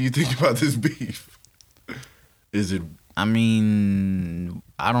 So what do you think about this beef? Is it... I mean,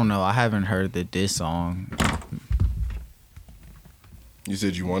 I don't know. I haven't heard the diss song. You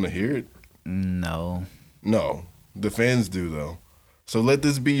said you want to hear it? No. No. The fans do, though. So let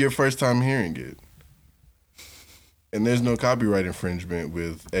this be your first time hearing it. And there's no copyright infringement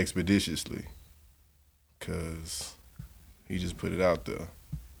with Expeditiously. Because he just put it out there.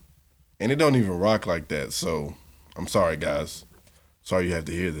 And it don't even rock like that, so I'm sorry, guys. Sorry you have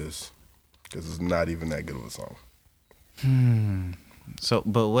to hear this. Because it's not even that good of a song. So,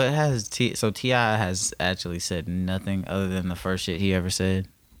 but what has T.I. has actually said nothing other than the first shit he ever said?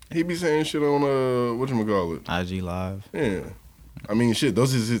 He be saying shit on, whatchamacallit? IG Live. Yeah. I mean, shit,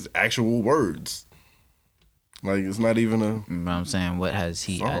 those is his actual words. Like, it's not even a... But I'm saying, what has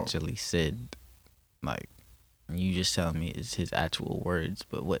he song. actually said? Like, you just telling me it's his actual words,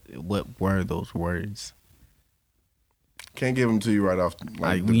 but what were those words? Can't give them to you right off.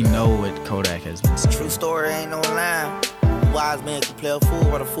 Like we know what Kodak has been saying. True story, ain't no line. Wise man can play a fool,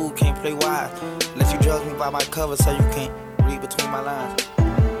 but a fool can't play wise. Unless you judge me by my cover, so you can't read between my lines.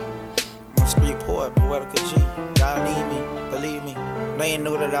 I'm a street poet, poetical G. God need me, believe me. They ain't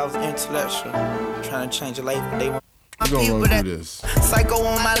know that I was intellectual, trying to change your life, but they want. We're gonna run through this. Psycho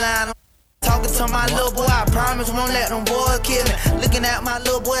on my line. Talking to my little boy, I promise won't let them boys kill me. Looking at my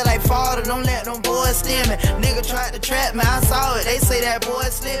little boy like father, don't let them boys steal me. Nigga tried to trap me, I saw it, they say that boy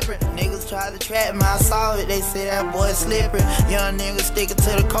slipping. Niggas tried to trap me, I saw it, they say that boy slipping. Young niggas sticking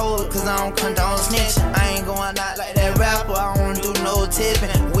to the code, cause I don't condone snitching. I ain't going out like that rapper, I don't do no tipping.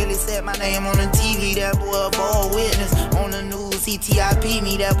 Willie said my name on the TV, that boy a bold witness. On the news, CTIP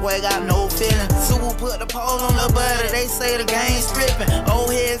me, that boy got no feeling. Sue put the pole on the butter, they say the game's stripping.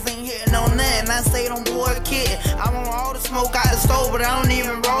 Old heads ain't hitting on nothing, I say them boy kidding. I want all the smoke out the stove, but I don't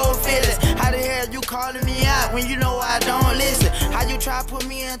even roll feelings. How the hell you calling me out when you know I don't listen? How you try to put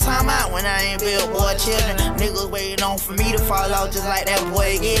me in timeout when I ain't built boy children? Niggas waiting on for me to fall out just like that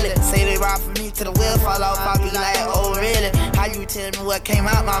boy Gilly. Say they ride for me to the wheel fall off, I be like, oh really? How you tell me what came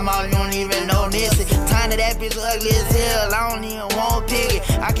out my mouth, you don't even know this? Tiny that bitch ugly as hell, I don't even want piggy.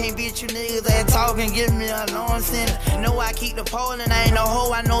 I can't beat you niggas that talking, give me a long sentence. Know I keep the pole and I ain't no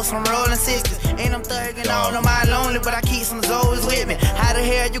hoe, I know some rolling sisters. Ain't I'm thugging all of my lonely, but I keep some Zoes with me. How the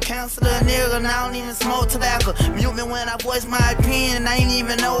hell you cancel a nigga and I don't even smoke tobacco? Mute me when I voice my opinion and I ain't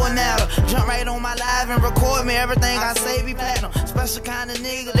even know what matter. Jump right on my live and record me, everything I say be platinum. Special kind of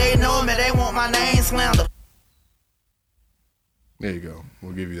nigga, they know me, they want my name slandered. There you go.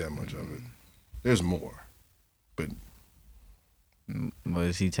 We'll give you that much of it. There's more, but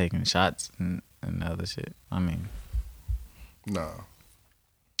Was he taking shots and other shit? I mean, nah.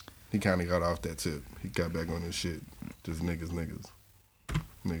 He kind of got off that tip. He got back on his shit. Just niggas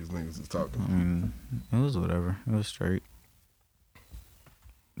is talking. I mean, it was whatever. It was straight.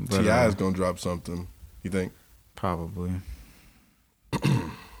 But, T.I. is gonna drop something. You think? Probably.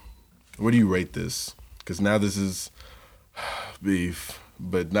 What do you rate this? Because now this is beef,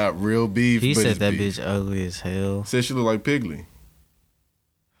 but not real beef. He but said it's that beef. bitch ugly as hell. Said she look like Piggly.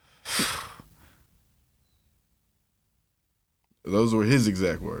 Those were his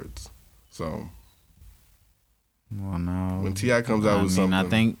exact words. So, Well, no. when T.I. comes out with something, I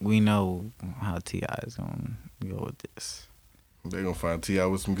think we know how T.I. is going to go with this. they're going to find T.I.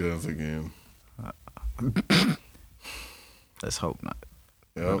 with some guns again. Let's hope not.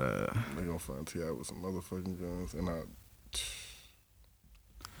 Yep. But, They're going to find T.I. with some motherfucking guns. And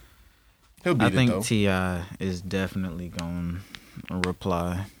he'll beat I it, think though. T.I. is definitely going to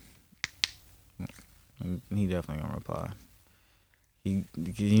reply. He definitely going to reply. You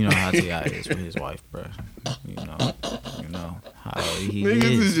know how T.I. is with his wife, bro. You know how he Niggas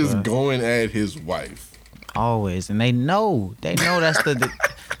is just bro. going at his wife. Always, and they know that's the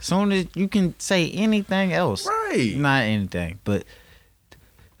soon as you can say anything else, Right. Not anything, but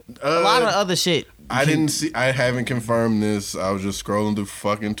a lot of other shit. I haven't confirmed this. I was just scrolling through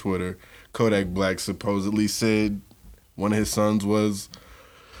fucking Twitter. Kodak Black supposedly said one of his sons was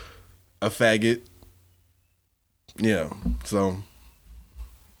a faggot. Yeah, so.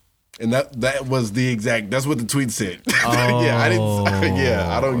 And that was the exact. That's what the tweet said. Oh, yeah, I didn't.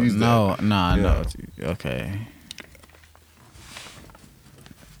 Yeah, I don't use that. No. Okay.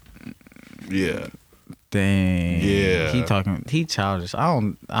 Yeah. Dang. Yeah. He childish. I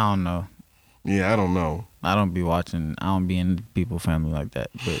don't know. Yeah, I don't know. I don't be in people's family like that.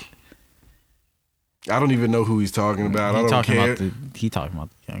 But I don't even know who he's talking about. I don't care. He talking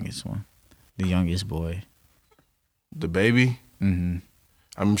about the youngest one, the youngest boy. The baby. Mm-hmm.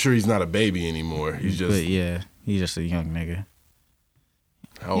 I'm sure he's not a baby anymore. He's just. But yeah, he's just a young nigga.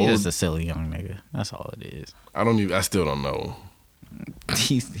 How He's old? just a silly young nigga. That's all it is. I still don't know.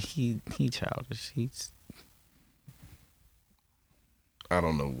 He childish. I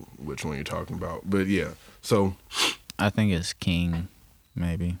don't know which one you're talking about, but yeah. So. I think it's King,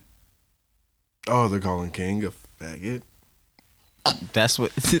 maybe. Oh, they're calling King a faggot. That's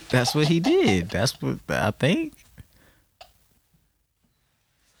what he did. That's what I think.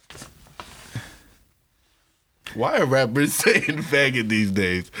 Why are rappers saying faggot these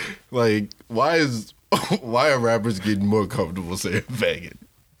days? Like, why are rappers getting more comfortable saying faggot?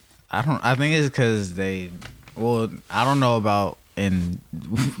 I think it's because I don't know about in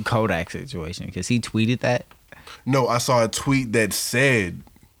Kodak's situation because he tweeted that. No, I saw a tweet that said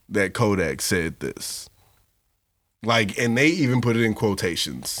that Kodak said this. Like, and they even put it in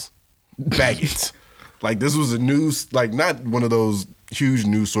quotations. Faggots. Like, this was a news, like, not one of those huge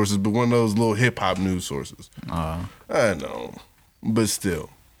news sources, but one of those little hip hop news sources. I know, but still.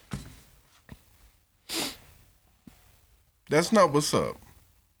 That's not what's up.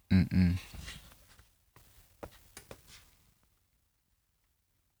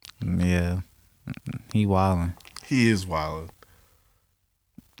 Yeah. He wildin'. He is wild.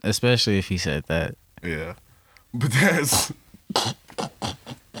 Especially if he said that. Yeah. But that's...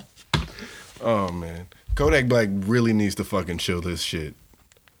 Oh, man. Kodak Black really needs to fucking chill this shit.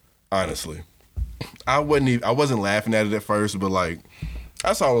 Honestly. I wasn't laughing at it at first, but, like,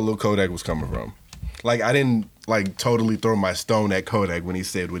 I saw where Lil Kodak was coming from. Like, I didn't, like, totally throw my stone at Kodak when he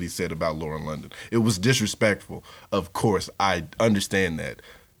said what he said about Lauren London. It was disrespectful. Of course, I understand that.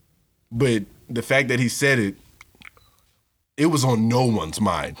 But the fact that he said it, it was on no one's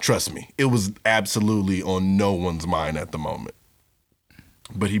mind. Trust me. It was absolutely on no one's mind at the moment.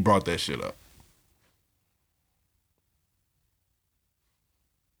 But he brought that shit up.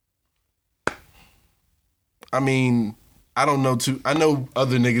 I mean, I don't know I know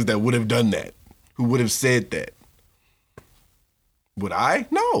other niggas that would have done that, who would have said that. Would I?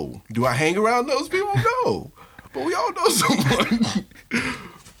 No. Do I hang around those people? No. But we all know someone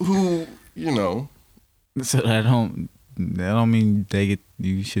who, you know. So that don't mean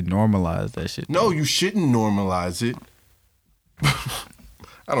you should normalize that shit. No, you shouldn't normalize it.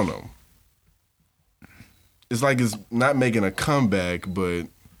 I don't know. It's like it's not making a comeback, but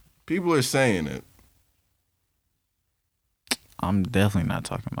people are saying it. I'm definitely not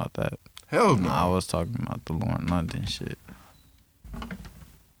talking about that. Hell no. I was talking about the Lauren London shit.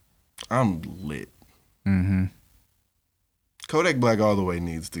 I'm lit. Mm-hmm. Kodak Black all the way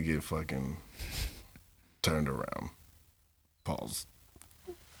needs to get fucking turned around. Pause.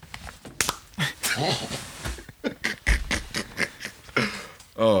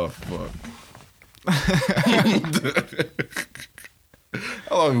 Oh, fuck.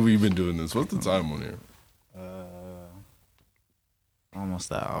 How long have we been doing this? What's the time on here?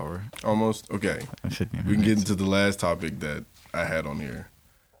 Almost an hour. Almost? Okay. 15 We can get minutes. into the last topic that I had on here.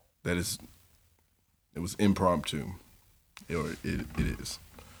 It was impromptu. It is.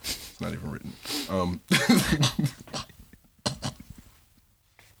 It's not even written.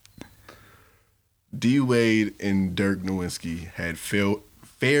 D Wade and Dirk Nowitzki had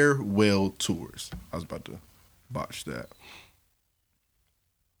farewell tours. I was about to botch that.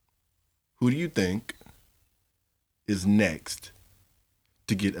 Who do you think is next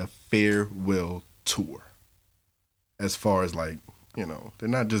to get a farewell tour? As far as, like, you know, they're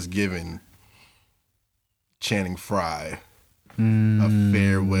not just giving Channing Frye a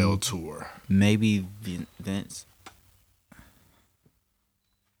farewell tour. Maybe Vince.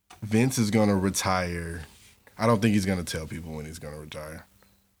 Vince is going to retire. I don't think he's going to tell people when he's going to retire.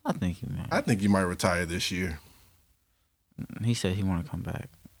 I think he may. I think he might retire this year. He said he want to come back.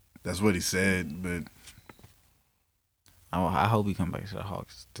 That's what he said, but I hope he come back to the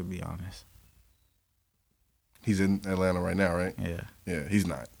Hawks, to be honest. he's in Atlanta right now, right? Yeah. Yeah, he's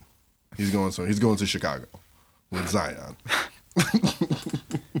not. He's going to Chicago with Zion.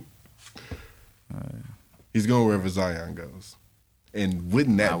 He's going wherever Zion goes. And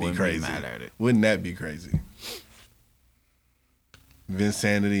wouldn't that be crazy? Be mad at it. Wouldn't that be crazy? Vince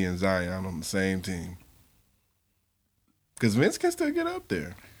Sanity and Zion on the same team. Because Vince can still get up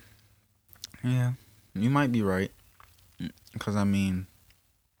there. Yeah, you might be right. Because, I mean,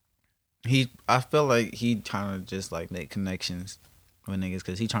 I feel like he trying to just, like, make connections with niggas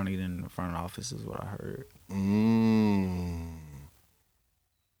because he trying to get in the front office is what I heard.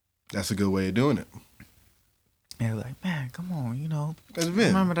 That's a good way of doing it. Yeah, like, man, come on, you know. That's Vince.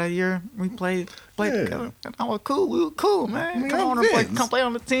 Remember that year we played together? And I was cool. We were cool, man. Man, Come on and come play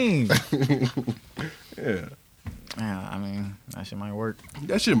on the team. Yeah. Yeah, I mean, that shit might work.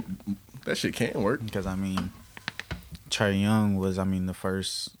 That shit can work. Because, I mean, Trae Young was, the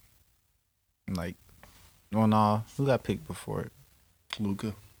first, like, well, no, who got picked before it?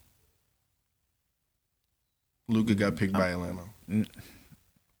 Luka got picked by Atlanta.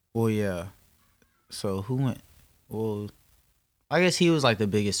 Well, yeah. So who went? Well, I guess he was like the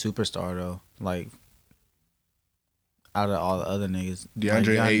biggest superstar though. Like out of all the other niggas,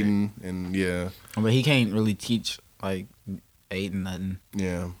 DeAndre like, Ayton and yeah. But he can't really teach like Ayton nothing.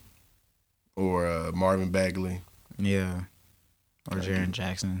 Yeah. Or Marvin Bagley. Yeah. Or Jaren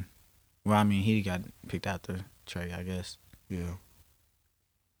Jackson. Well, I mean, he got picked after Trae, I guess. Yeah.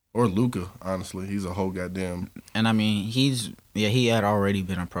 Or Luka, honestly. He's a whole goddamn. And I mean, he had already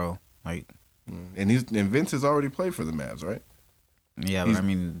been a pro. Like, and Vince has already played for the Mavs, right? Yeah, but I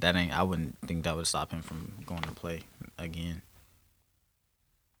mean, I wouldn't think that would stop him from going to play again.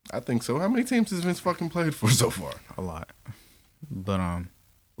 I think so. How many teams has Vince fucking played for so far? A lot. But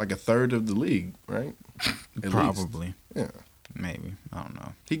like a third of the league, right? At probably. least. Yeah. Maybe. I don't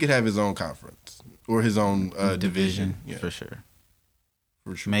know. He could have his own conference. or his own division. Yeah, for sure.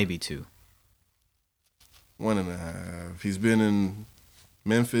 for sure. Maybe 2. 1.5. He's been in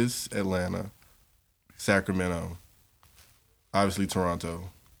Memphis, Atlanta, Sacramento, obviously Toronto.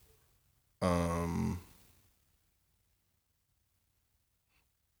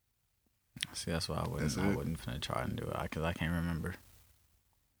 See, that's why I wouldn't finna try and do it because I can't remember.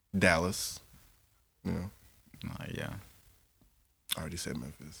 Dallas. Yeah. Yeah. I already said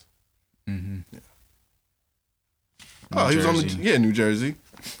Memphis. Mm-hmm. Yeah. Oh, he was on the New Jersey.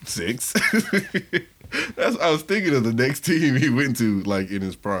 6. I was thinking of the next team he went to, like in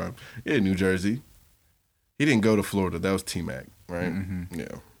his prime. Yeah, New Jersey. He didn't go to Florida. That was T-Mac, right? Mm-hmm.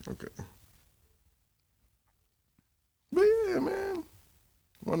 Yeah. Okay. But yeah, man,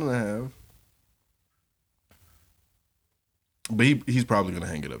 1.5. But he's probably gonna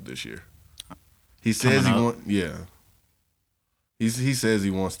hang it up this year. He says he wants. Yeah. He says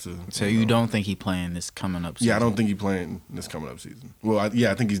he wants to. So you don't think he playing this coming up season? Yeah, I don't think he's playing this coming up season. Well, I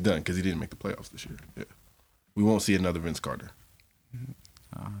think he's done because he didn't make the playoffs this year. Yeah. We won't see another Vince Carter.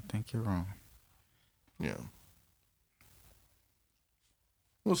 I think you're wrong. Yeah.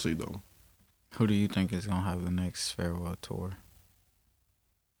 We'll see, though. Who do you think is going to have the next farewell tour?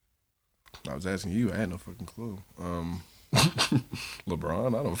 I was asking you. I had no fucking clue.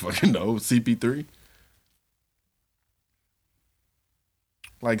 LeBron? I don't fucking know. CP3?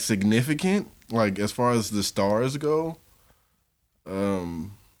 Like, significant? Like, as far as the stars go?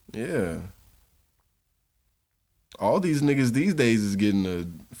 Yeah. All these niggas these days is getting a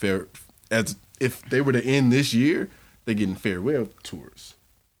fair... As if they were to end this year, they're getting farewell tours.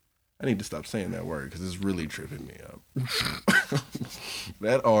 I need to stop saying that word because it's really tripping me up.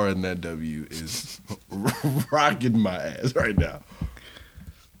 That R and that W is rocking my ass right now.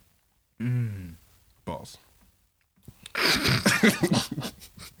 Balls.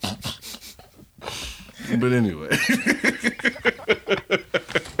 But anyway.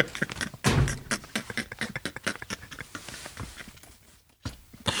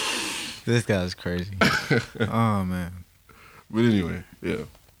 This guy's crazy. Oh, man. But anyway, yeah.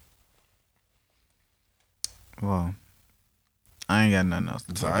 Well, I ain't got nothing else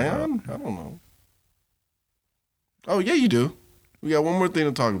to talk Zion? I don't know. Oh, yeah, you do. We got one more thing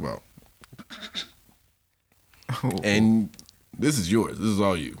to talk about. about. And this is yours. This is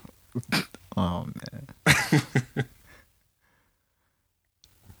all you. Oh, man.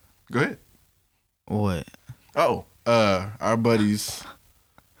 Go ahead. What? Oh, our buddies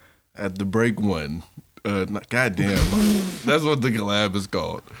at the Break One. Goddamn, that's what the collab is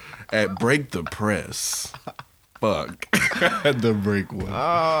called. At Break the Press. Fuck. At the Break One.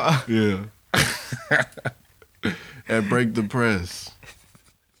 Yeah. At Break the Press.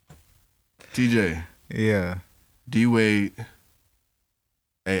 TJ. Yeah. D-Wade.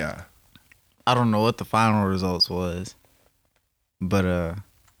 AI. I don't know what the final results was, but I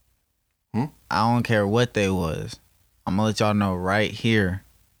don't care what they was. I'm gonna let y'all know right here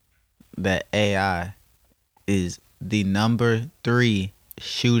that AI is the number 3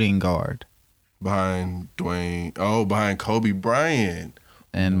 shooting guard Behind Kobe Bryant.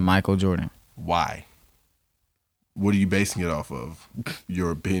 and Michael Jordan. Why? What are you basing it off of?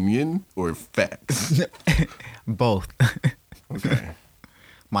 Your opinion or facts? Both. Okay.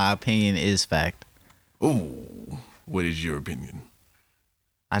 My opinion is fact. Ooh. What is your opinion?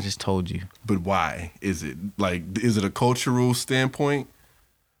 I just told you. But why? Is it a cultural standpoint?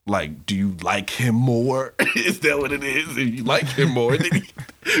 Like, do you like him more? Is that what it is? If you like him more, then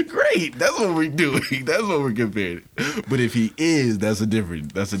great. That's what we're doing. That's what we're comparing. But if he is, that's a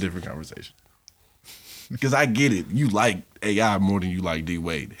different conversation. Because I get it. You like AI more than you like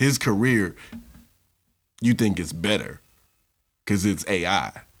D-Wade. His career, you think it's better because it's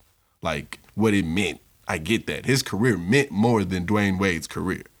AI. Like, what it meant. I get that. His career meant more than Dwayne Wade's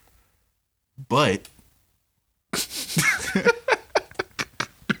career. But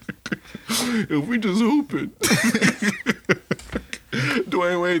if we just hooping,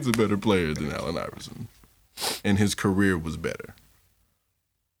 Dwayne Wade's a better player than Allen Iverson. And his career was better.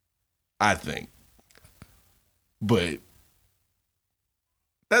 I think. But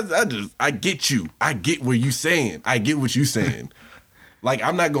I get you. I get what you saying. I get what you saying. Like,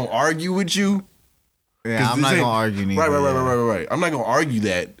 I'm not gonna argue with you. Yeah, I'm not gonna argue neither. Right. I'm not gonna argue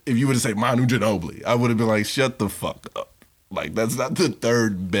that if you would have said Manu Ginobili. I would have been like, shut the fuck up. Like, that's not the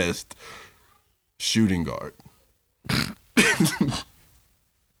third best shooting guard. It's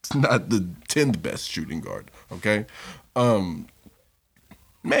not the 10th best shooting guard, okay?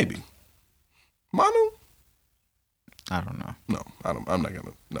 Maybe. Manu? I don't know. No, I'm not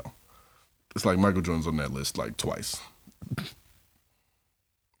gonna, no. It's like Michael Jordan's on that list like twice.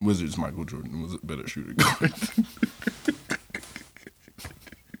 Wizards Michael Jordan was a better shooting guard.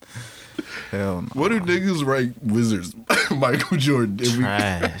 Hell no. What do niggas rank Wizards Michael Jordan?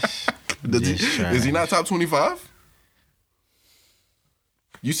 Trash. Is he not top 25?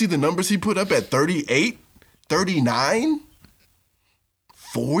 You see the numbers he put up at 38, 39,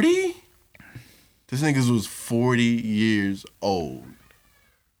 40? This niggas was 40 years old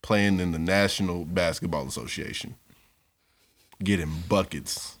playing in the National Basketball Association, getting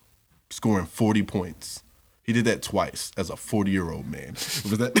buckets, scoring 40 points. He did that twice as a 40-year-old man.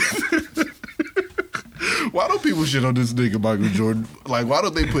 Was that? Why don't people shit on this nigga Michael Jordan? Like, why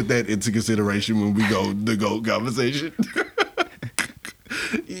don't they put that into consideration when we go the GOAT conversation?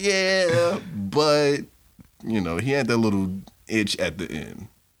 Yeah, but you know, he had that little itch at the end.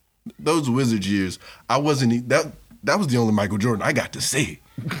 Those Wizards years, I wasn't that was the only Michael Jordan I got to see.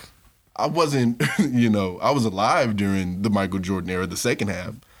 I wasn't, you know, I was alive during the Michael Jordan era, the second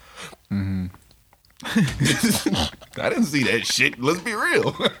half. Mm-hmm. I didn't see that shit. Let's be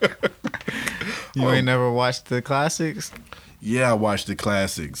real. You ain't never watched the classics? Yeah, I watched the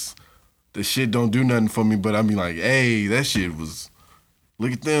classics. The shit don't do nothing for me, but I be like, hey, that shit was,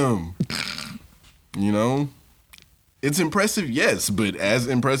 look at them. You know? It's impressive, yes, but as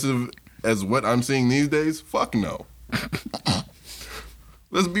impressive as what I'm seeing these days, fuck no.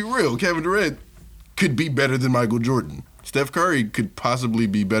 Let's be real. Kevin Durant could be better than Michael Jordan. Steph Curry could possibly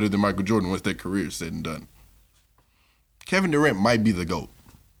be better than Michael Jordan once their career is said and done. Kevin Durant might be the GOAT.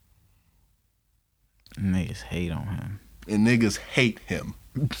 Niggas hate on him. And niggas hate him.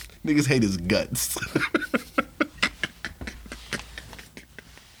 Niggas hate his guts.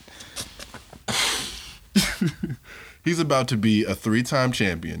 He's about to be a 3-time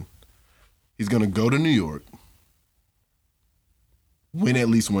champion. He's going to go to New York, win at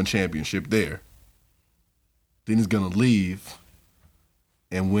least one championship there. Then he's going to leave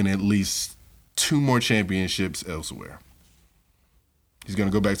and win at least 2 more championships elsewhere. He's going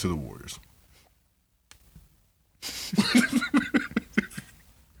to go back to the Warriors.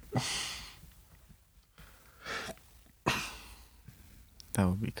 That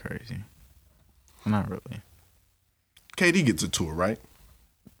would be crazy. Not really. KD gets a tour, right?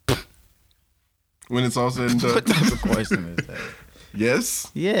 When it's all said and done. What type of question is that? Yes?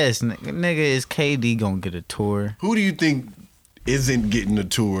 Yes, nigga, is KD gonna get a tour? Who do you think isn't getting a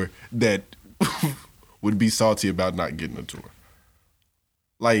tour that would be salty about not getting a tour?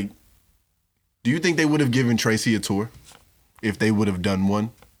 Like, do you think they would have given Tracy a tour if they would have done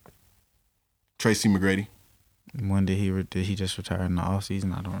one? Tracy McGrady? When did he just retire in the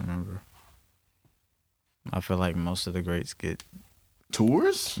offseason? I don't remember. I feel like most of the greats get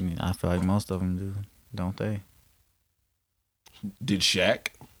tours? I mean, I feel like most of them do, don't they? Did Shaq?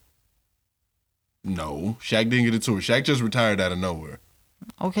 No. Shaq didn't get a tour. Shaq just retired out of nowhere.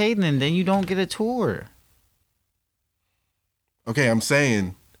 Okay, then you don't get a tour. Okay, I'm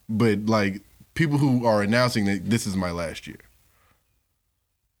saying, but like people who are announcing that this is my last year.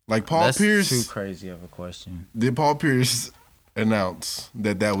 Like Paul Pierce. That's too crazy of a question. Did Paul Pierce announce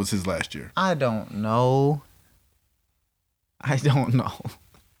that was his last year? I don't know.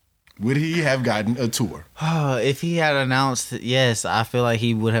 Would he have gotten a tour? If he had announced, yes, I feel like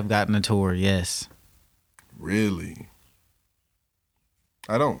he would have gotten a tour, yes. Really?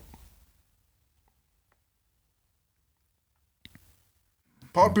 I don't.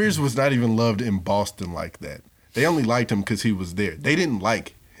 Paul Pierce was not even loved in Boston like that. They only liked him because he was there. They didn't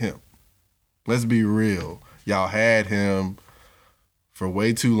like him. Let's be real. Y'all had him for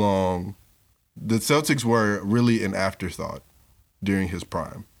way too long. The Celtics were really an afterthought during his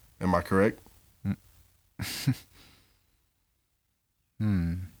prime. Am I correct? I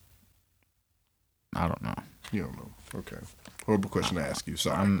don't know. You don't know. Okay. Horrible question to ask you.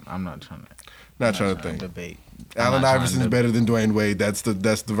 Sorry. I'm not trying to. Not trying to think. Debate. Allen Iverson's better than Dwayne Wade. That's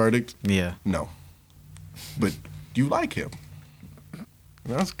the verdict? Yeah. No. But you like him.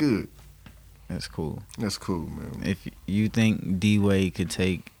 That's good. That's cool. That's cool, man. If you think D Wade could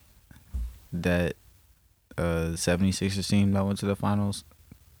take that 76ers team that went to the finals.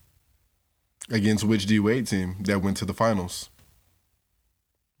 Against which D Wade team that went to the finals?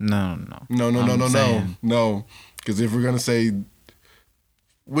 No. No. Because if we're going to say,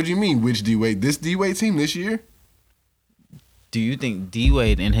 what do you mean, which D Wade? This D Wade team this year? Do you think D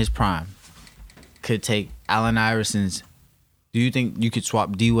Wade in his prime could take Allen Iverson's? Do you think you could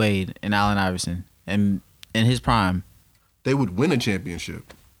swap D Wade and Allen Iverson and in his prime? They would win a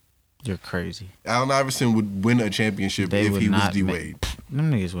championship. You're crazy. Allen Iverson would win a championship if he was D Wade.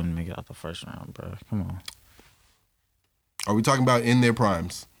 Them niggas wouldn't make it out the first round, bro. Come on. Are we talking about in their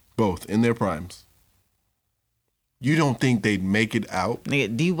primes? Both in their primes. You don't think they'd make it out?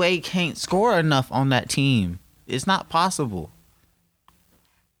 Nigga, D-Wade can't score enough on that team. It's not possible.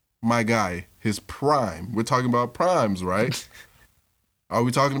 My guy, his prime. We're talking about primes, right? Are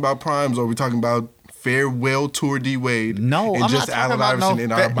we talking about primes or are we talking about farewell tour D-Wade? No, and I'm just not talking Allen about Iverson no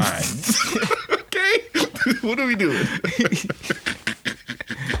in our minds. Okay? What are we doing?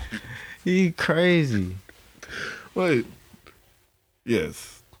 He crazy. What?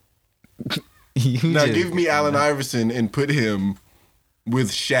 Yes. You Now just- give me Allen Iverson and put him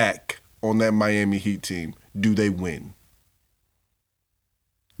with Shaq on that Miami Heat team. Do they win?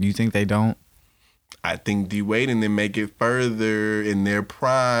 You think they don't? I think D-Wade and then make it further in their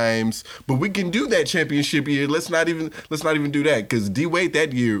primes. But we can do that championship year. Let's not even do that because D-Wade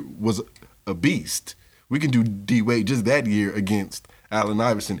that year was a beast. We can do D-Wade just that year against Allen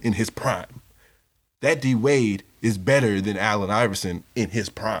Iverson in his prime. That D-Wade is better than Allen Iverson in his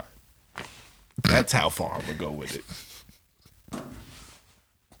prime. That's how far I'm gonna go with it.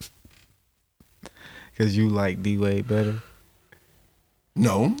 Because you like D-Wade better?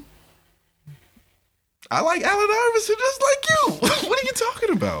 No. I like Allen Iverson just like you. What are you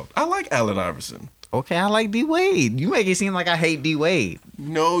talking about? I like Allen Iverson. Okay, I like D-Wade. You make it seem like I hate D-Wade.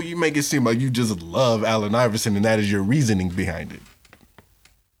 No, you make it seem like you just love Allen Iverson and that is your reasoning behind it.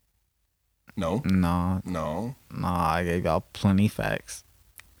 No? No, I gave y'all plenty facts.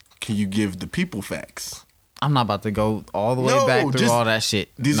 Can you give the people facts? I'm not about to go all the way No, back through just- all that shit.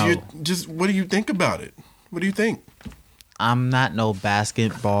 No. What do you think about it? What do you think? I'm not no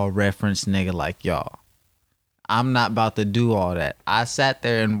basketball reference nigga like y'all. I'm not about to do all that. I sat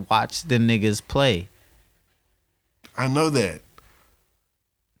there and watched the niggas play. I know that.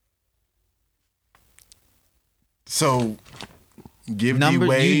 So, give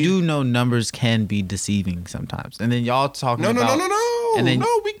D-Wade. You do know numbers can be deceiving sometimes. And then y'all talking No. and then-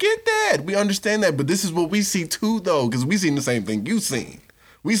 No, we get that. We understand that. But this is what we see too, though, because we seen the same thing you seen.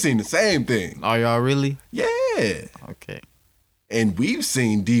 We seen the same thing. Are y'all really? Yeah. Okay. And we've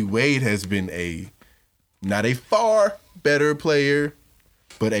seen D-Wade has been not a far better player,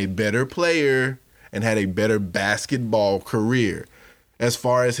 but a better player and had a better basketball career. As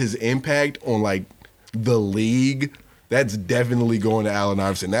far as his impact on like the league, that's definitely going to Allen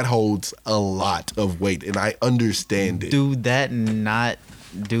Iverson. That holds a lot of weight, and I understand it. Do that not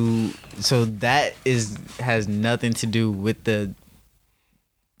do so that has nothing to do with the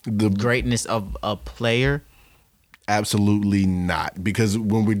greatness of a player? Absolutely not. Because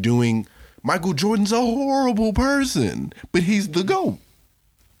when we're doing Michael Jordan's a horrible person, but he's the GOAT.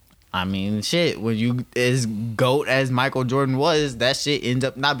 I mean, shit, when you as GOAT as Michael Jordan was, that shit ends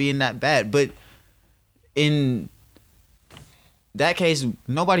up not being that bad. But in that case,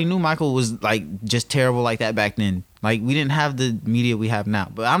 nobody knew Michael was like just terrible like that back then. Like we didn't have the media we have now.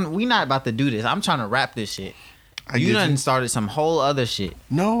 But we not about to do this. I'm trying to wrap this shit. You done started some whole other shit.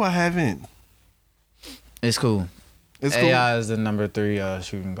 No, I haven't. It's cool. It's cool. AI is the number 3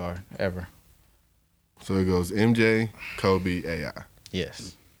 shooting guard ever. So it goes MJ, Kobe, AI.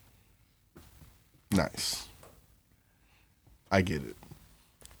 Yes. Nice. I get it.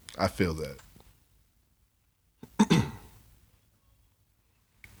 I feel that.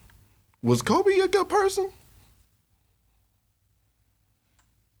 Was Kobe a good person?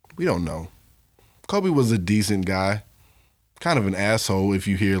 We don't know. Kobe was a decent guy. Kind of an asshole if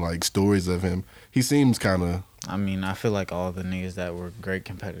you hear like stories of him. He seems kind of... I mean, I feel like all the niggas that were great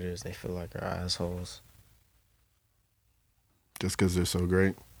competitors, they feel like are assholes. Just because they're so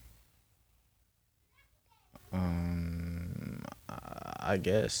great? I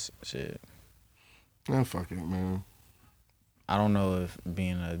guess. Shit. Oh, fuck it, man. I don't know if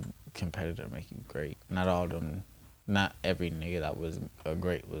being a competitor make you great. Not all them. Not every nigga that was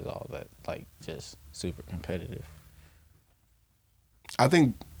great was all that, like, just super competitive. I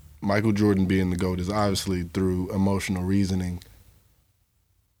think Michael Jordan being the GOAT is obviously through emotional reasoning.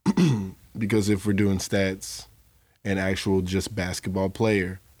 Because if we're doing stats, an actual just basketball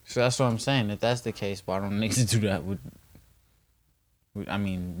player. So that's what I'm saying. If that's the case, why don't niggas do that with I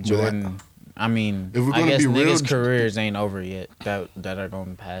mean, Jordan. I mean, if we're I gonna guess be real, niggas' careers ain't over yet that are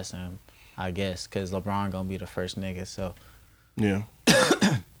going to pass him, I guess, because LeBron going to be the first nigga, so. Yeah.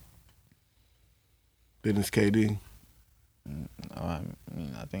 Then it's KD. I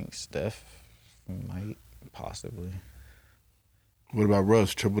mean, I think Steph might, possibly. What about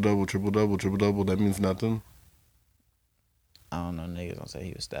Russ? Triple-double, triple-double, triple-double. That means nothing? I don't know. Niggas don't say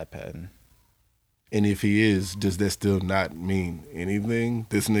he was stat padding. And if he is, does that still not mean anything?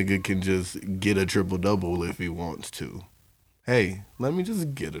 This nigga can just get a triple-double if he wants to. Hey, let me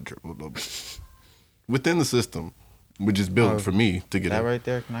just get a triple-double. Within the system. We just built for me to get that it. right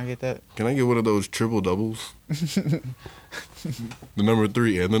there. Can I get that? Can I get one of those triple doubles? The number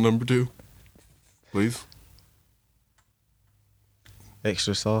 3 and the number 2, please.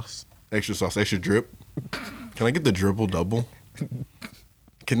 Extra sauce. Extra sauce, extra drip. Can I get the dribble double?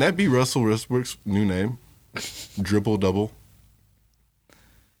 Can that be Russell Westbrook's new name? Dribble double.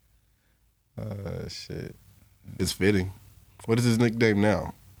 Shit. It's fitting. What is his nickname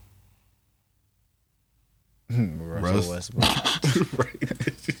now? Russell Westbrook. Right.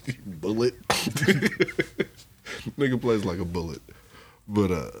 Bullet. Nigga plays like a bullet. But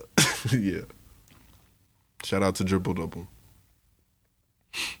yeah. Shout out to Dribble Double.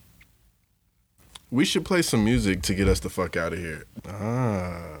 We should play some music to get us the fuck out of here.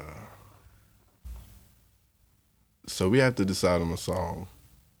 So we have to decide on a song.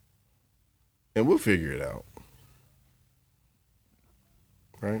 And we'll figure it out.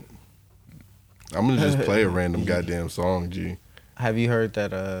 Right? I'm gonna just play a random goddamn song, G. Have you heard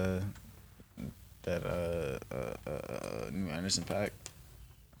that new Anderson .Paak?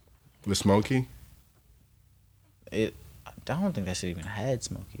 With Smokey? I don't think that shit even had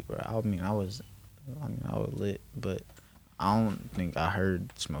Smokey, bro. I mean, I was lit, but I don't think I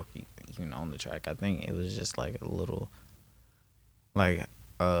heard Smokey even on the track. I think it was just like a little, like,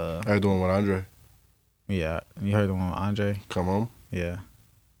 I heard the one with Andre. Yeah, you heard the one with Andre? Come on. Yeah.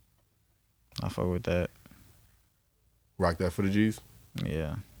 I fuck with that. Rock that for the G's?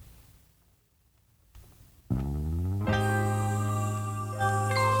 Yeah.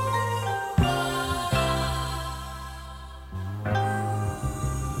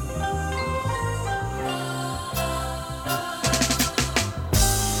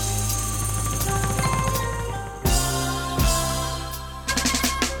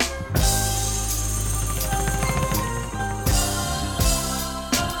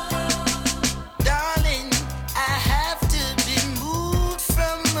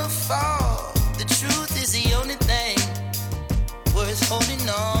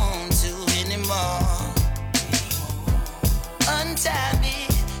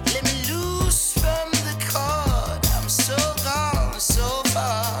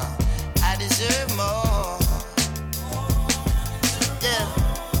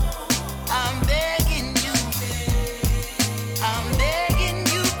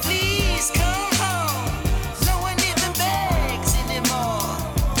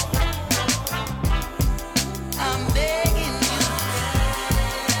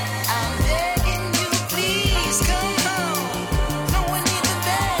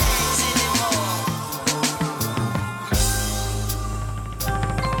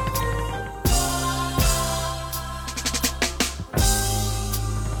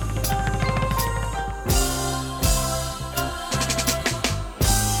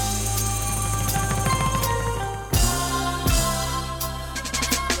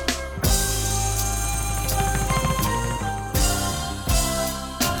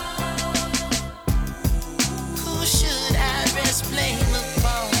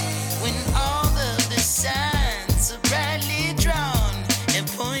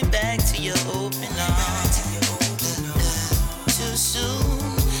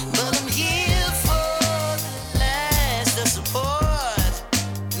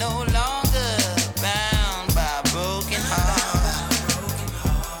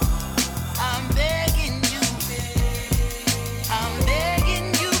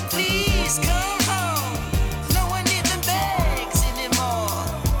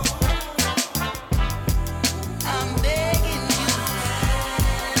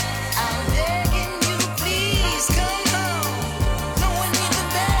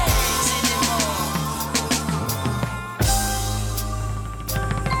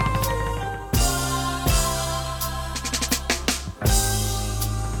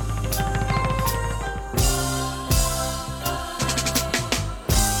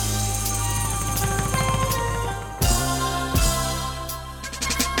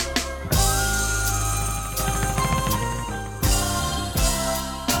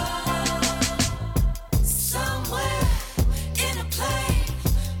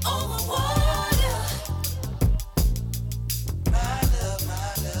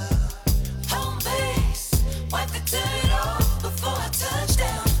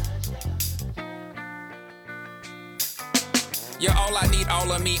 You're all I need,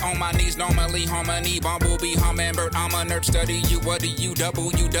 all of me on my knees, normally harmony, bumblebee, hummingbird, I'm a nerd, study you, what do you,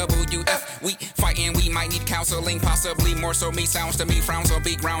 WWF, we fighting, we might need counseling, possibly more so me, sounds to me, frowns on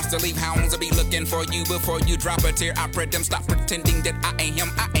big grounds to leave hounds, I'll be looking for you before you drop a tear, I pray them stop pretending that I ain't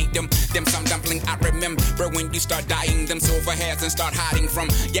him, I ain't eat them some dumpling. I remember when you start dying them silver hairs and start hiding from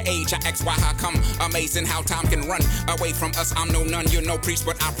your age. I ask why, how come? Amazing how time can run away from us. I'm no nun, you're no priest,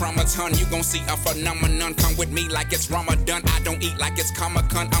 but I promise, hun, you gon' see a phenomenon. Come with me like it's Ramadan. I don't eat like it's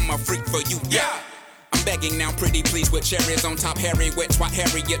Comic-Con. I'm a freak for you, yeah. I'm begging now, pretty please, with cherries on top. Harry wet, swat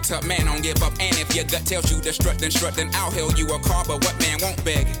Harriet tub, man, don't give up. And if your gut tells you to strut, then I'll hail you a car. But what man won't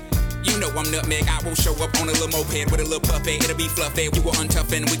beg? You know I'm nutmeg. I will show up on a little moped with a little puppet. It'll be fluffy. You will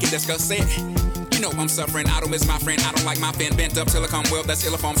untough and we can discuss it. You know I'm suffering. I don't miss my friend. I don't like my fan. Bent up till I come well. That's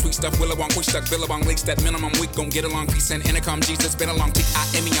Illifom, sweet stuff. Willawong, push stuck. Billabong, leaks that minimum. We gon' get along. Peace and intercom. Jesus, been a long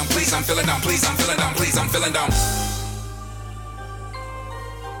T-I-M-E. I'm pleased. I'm feeling dumb. Please, I'm feeling dumb. Please, I'm feeling dumb.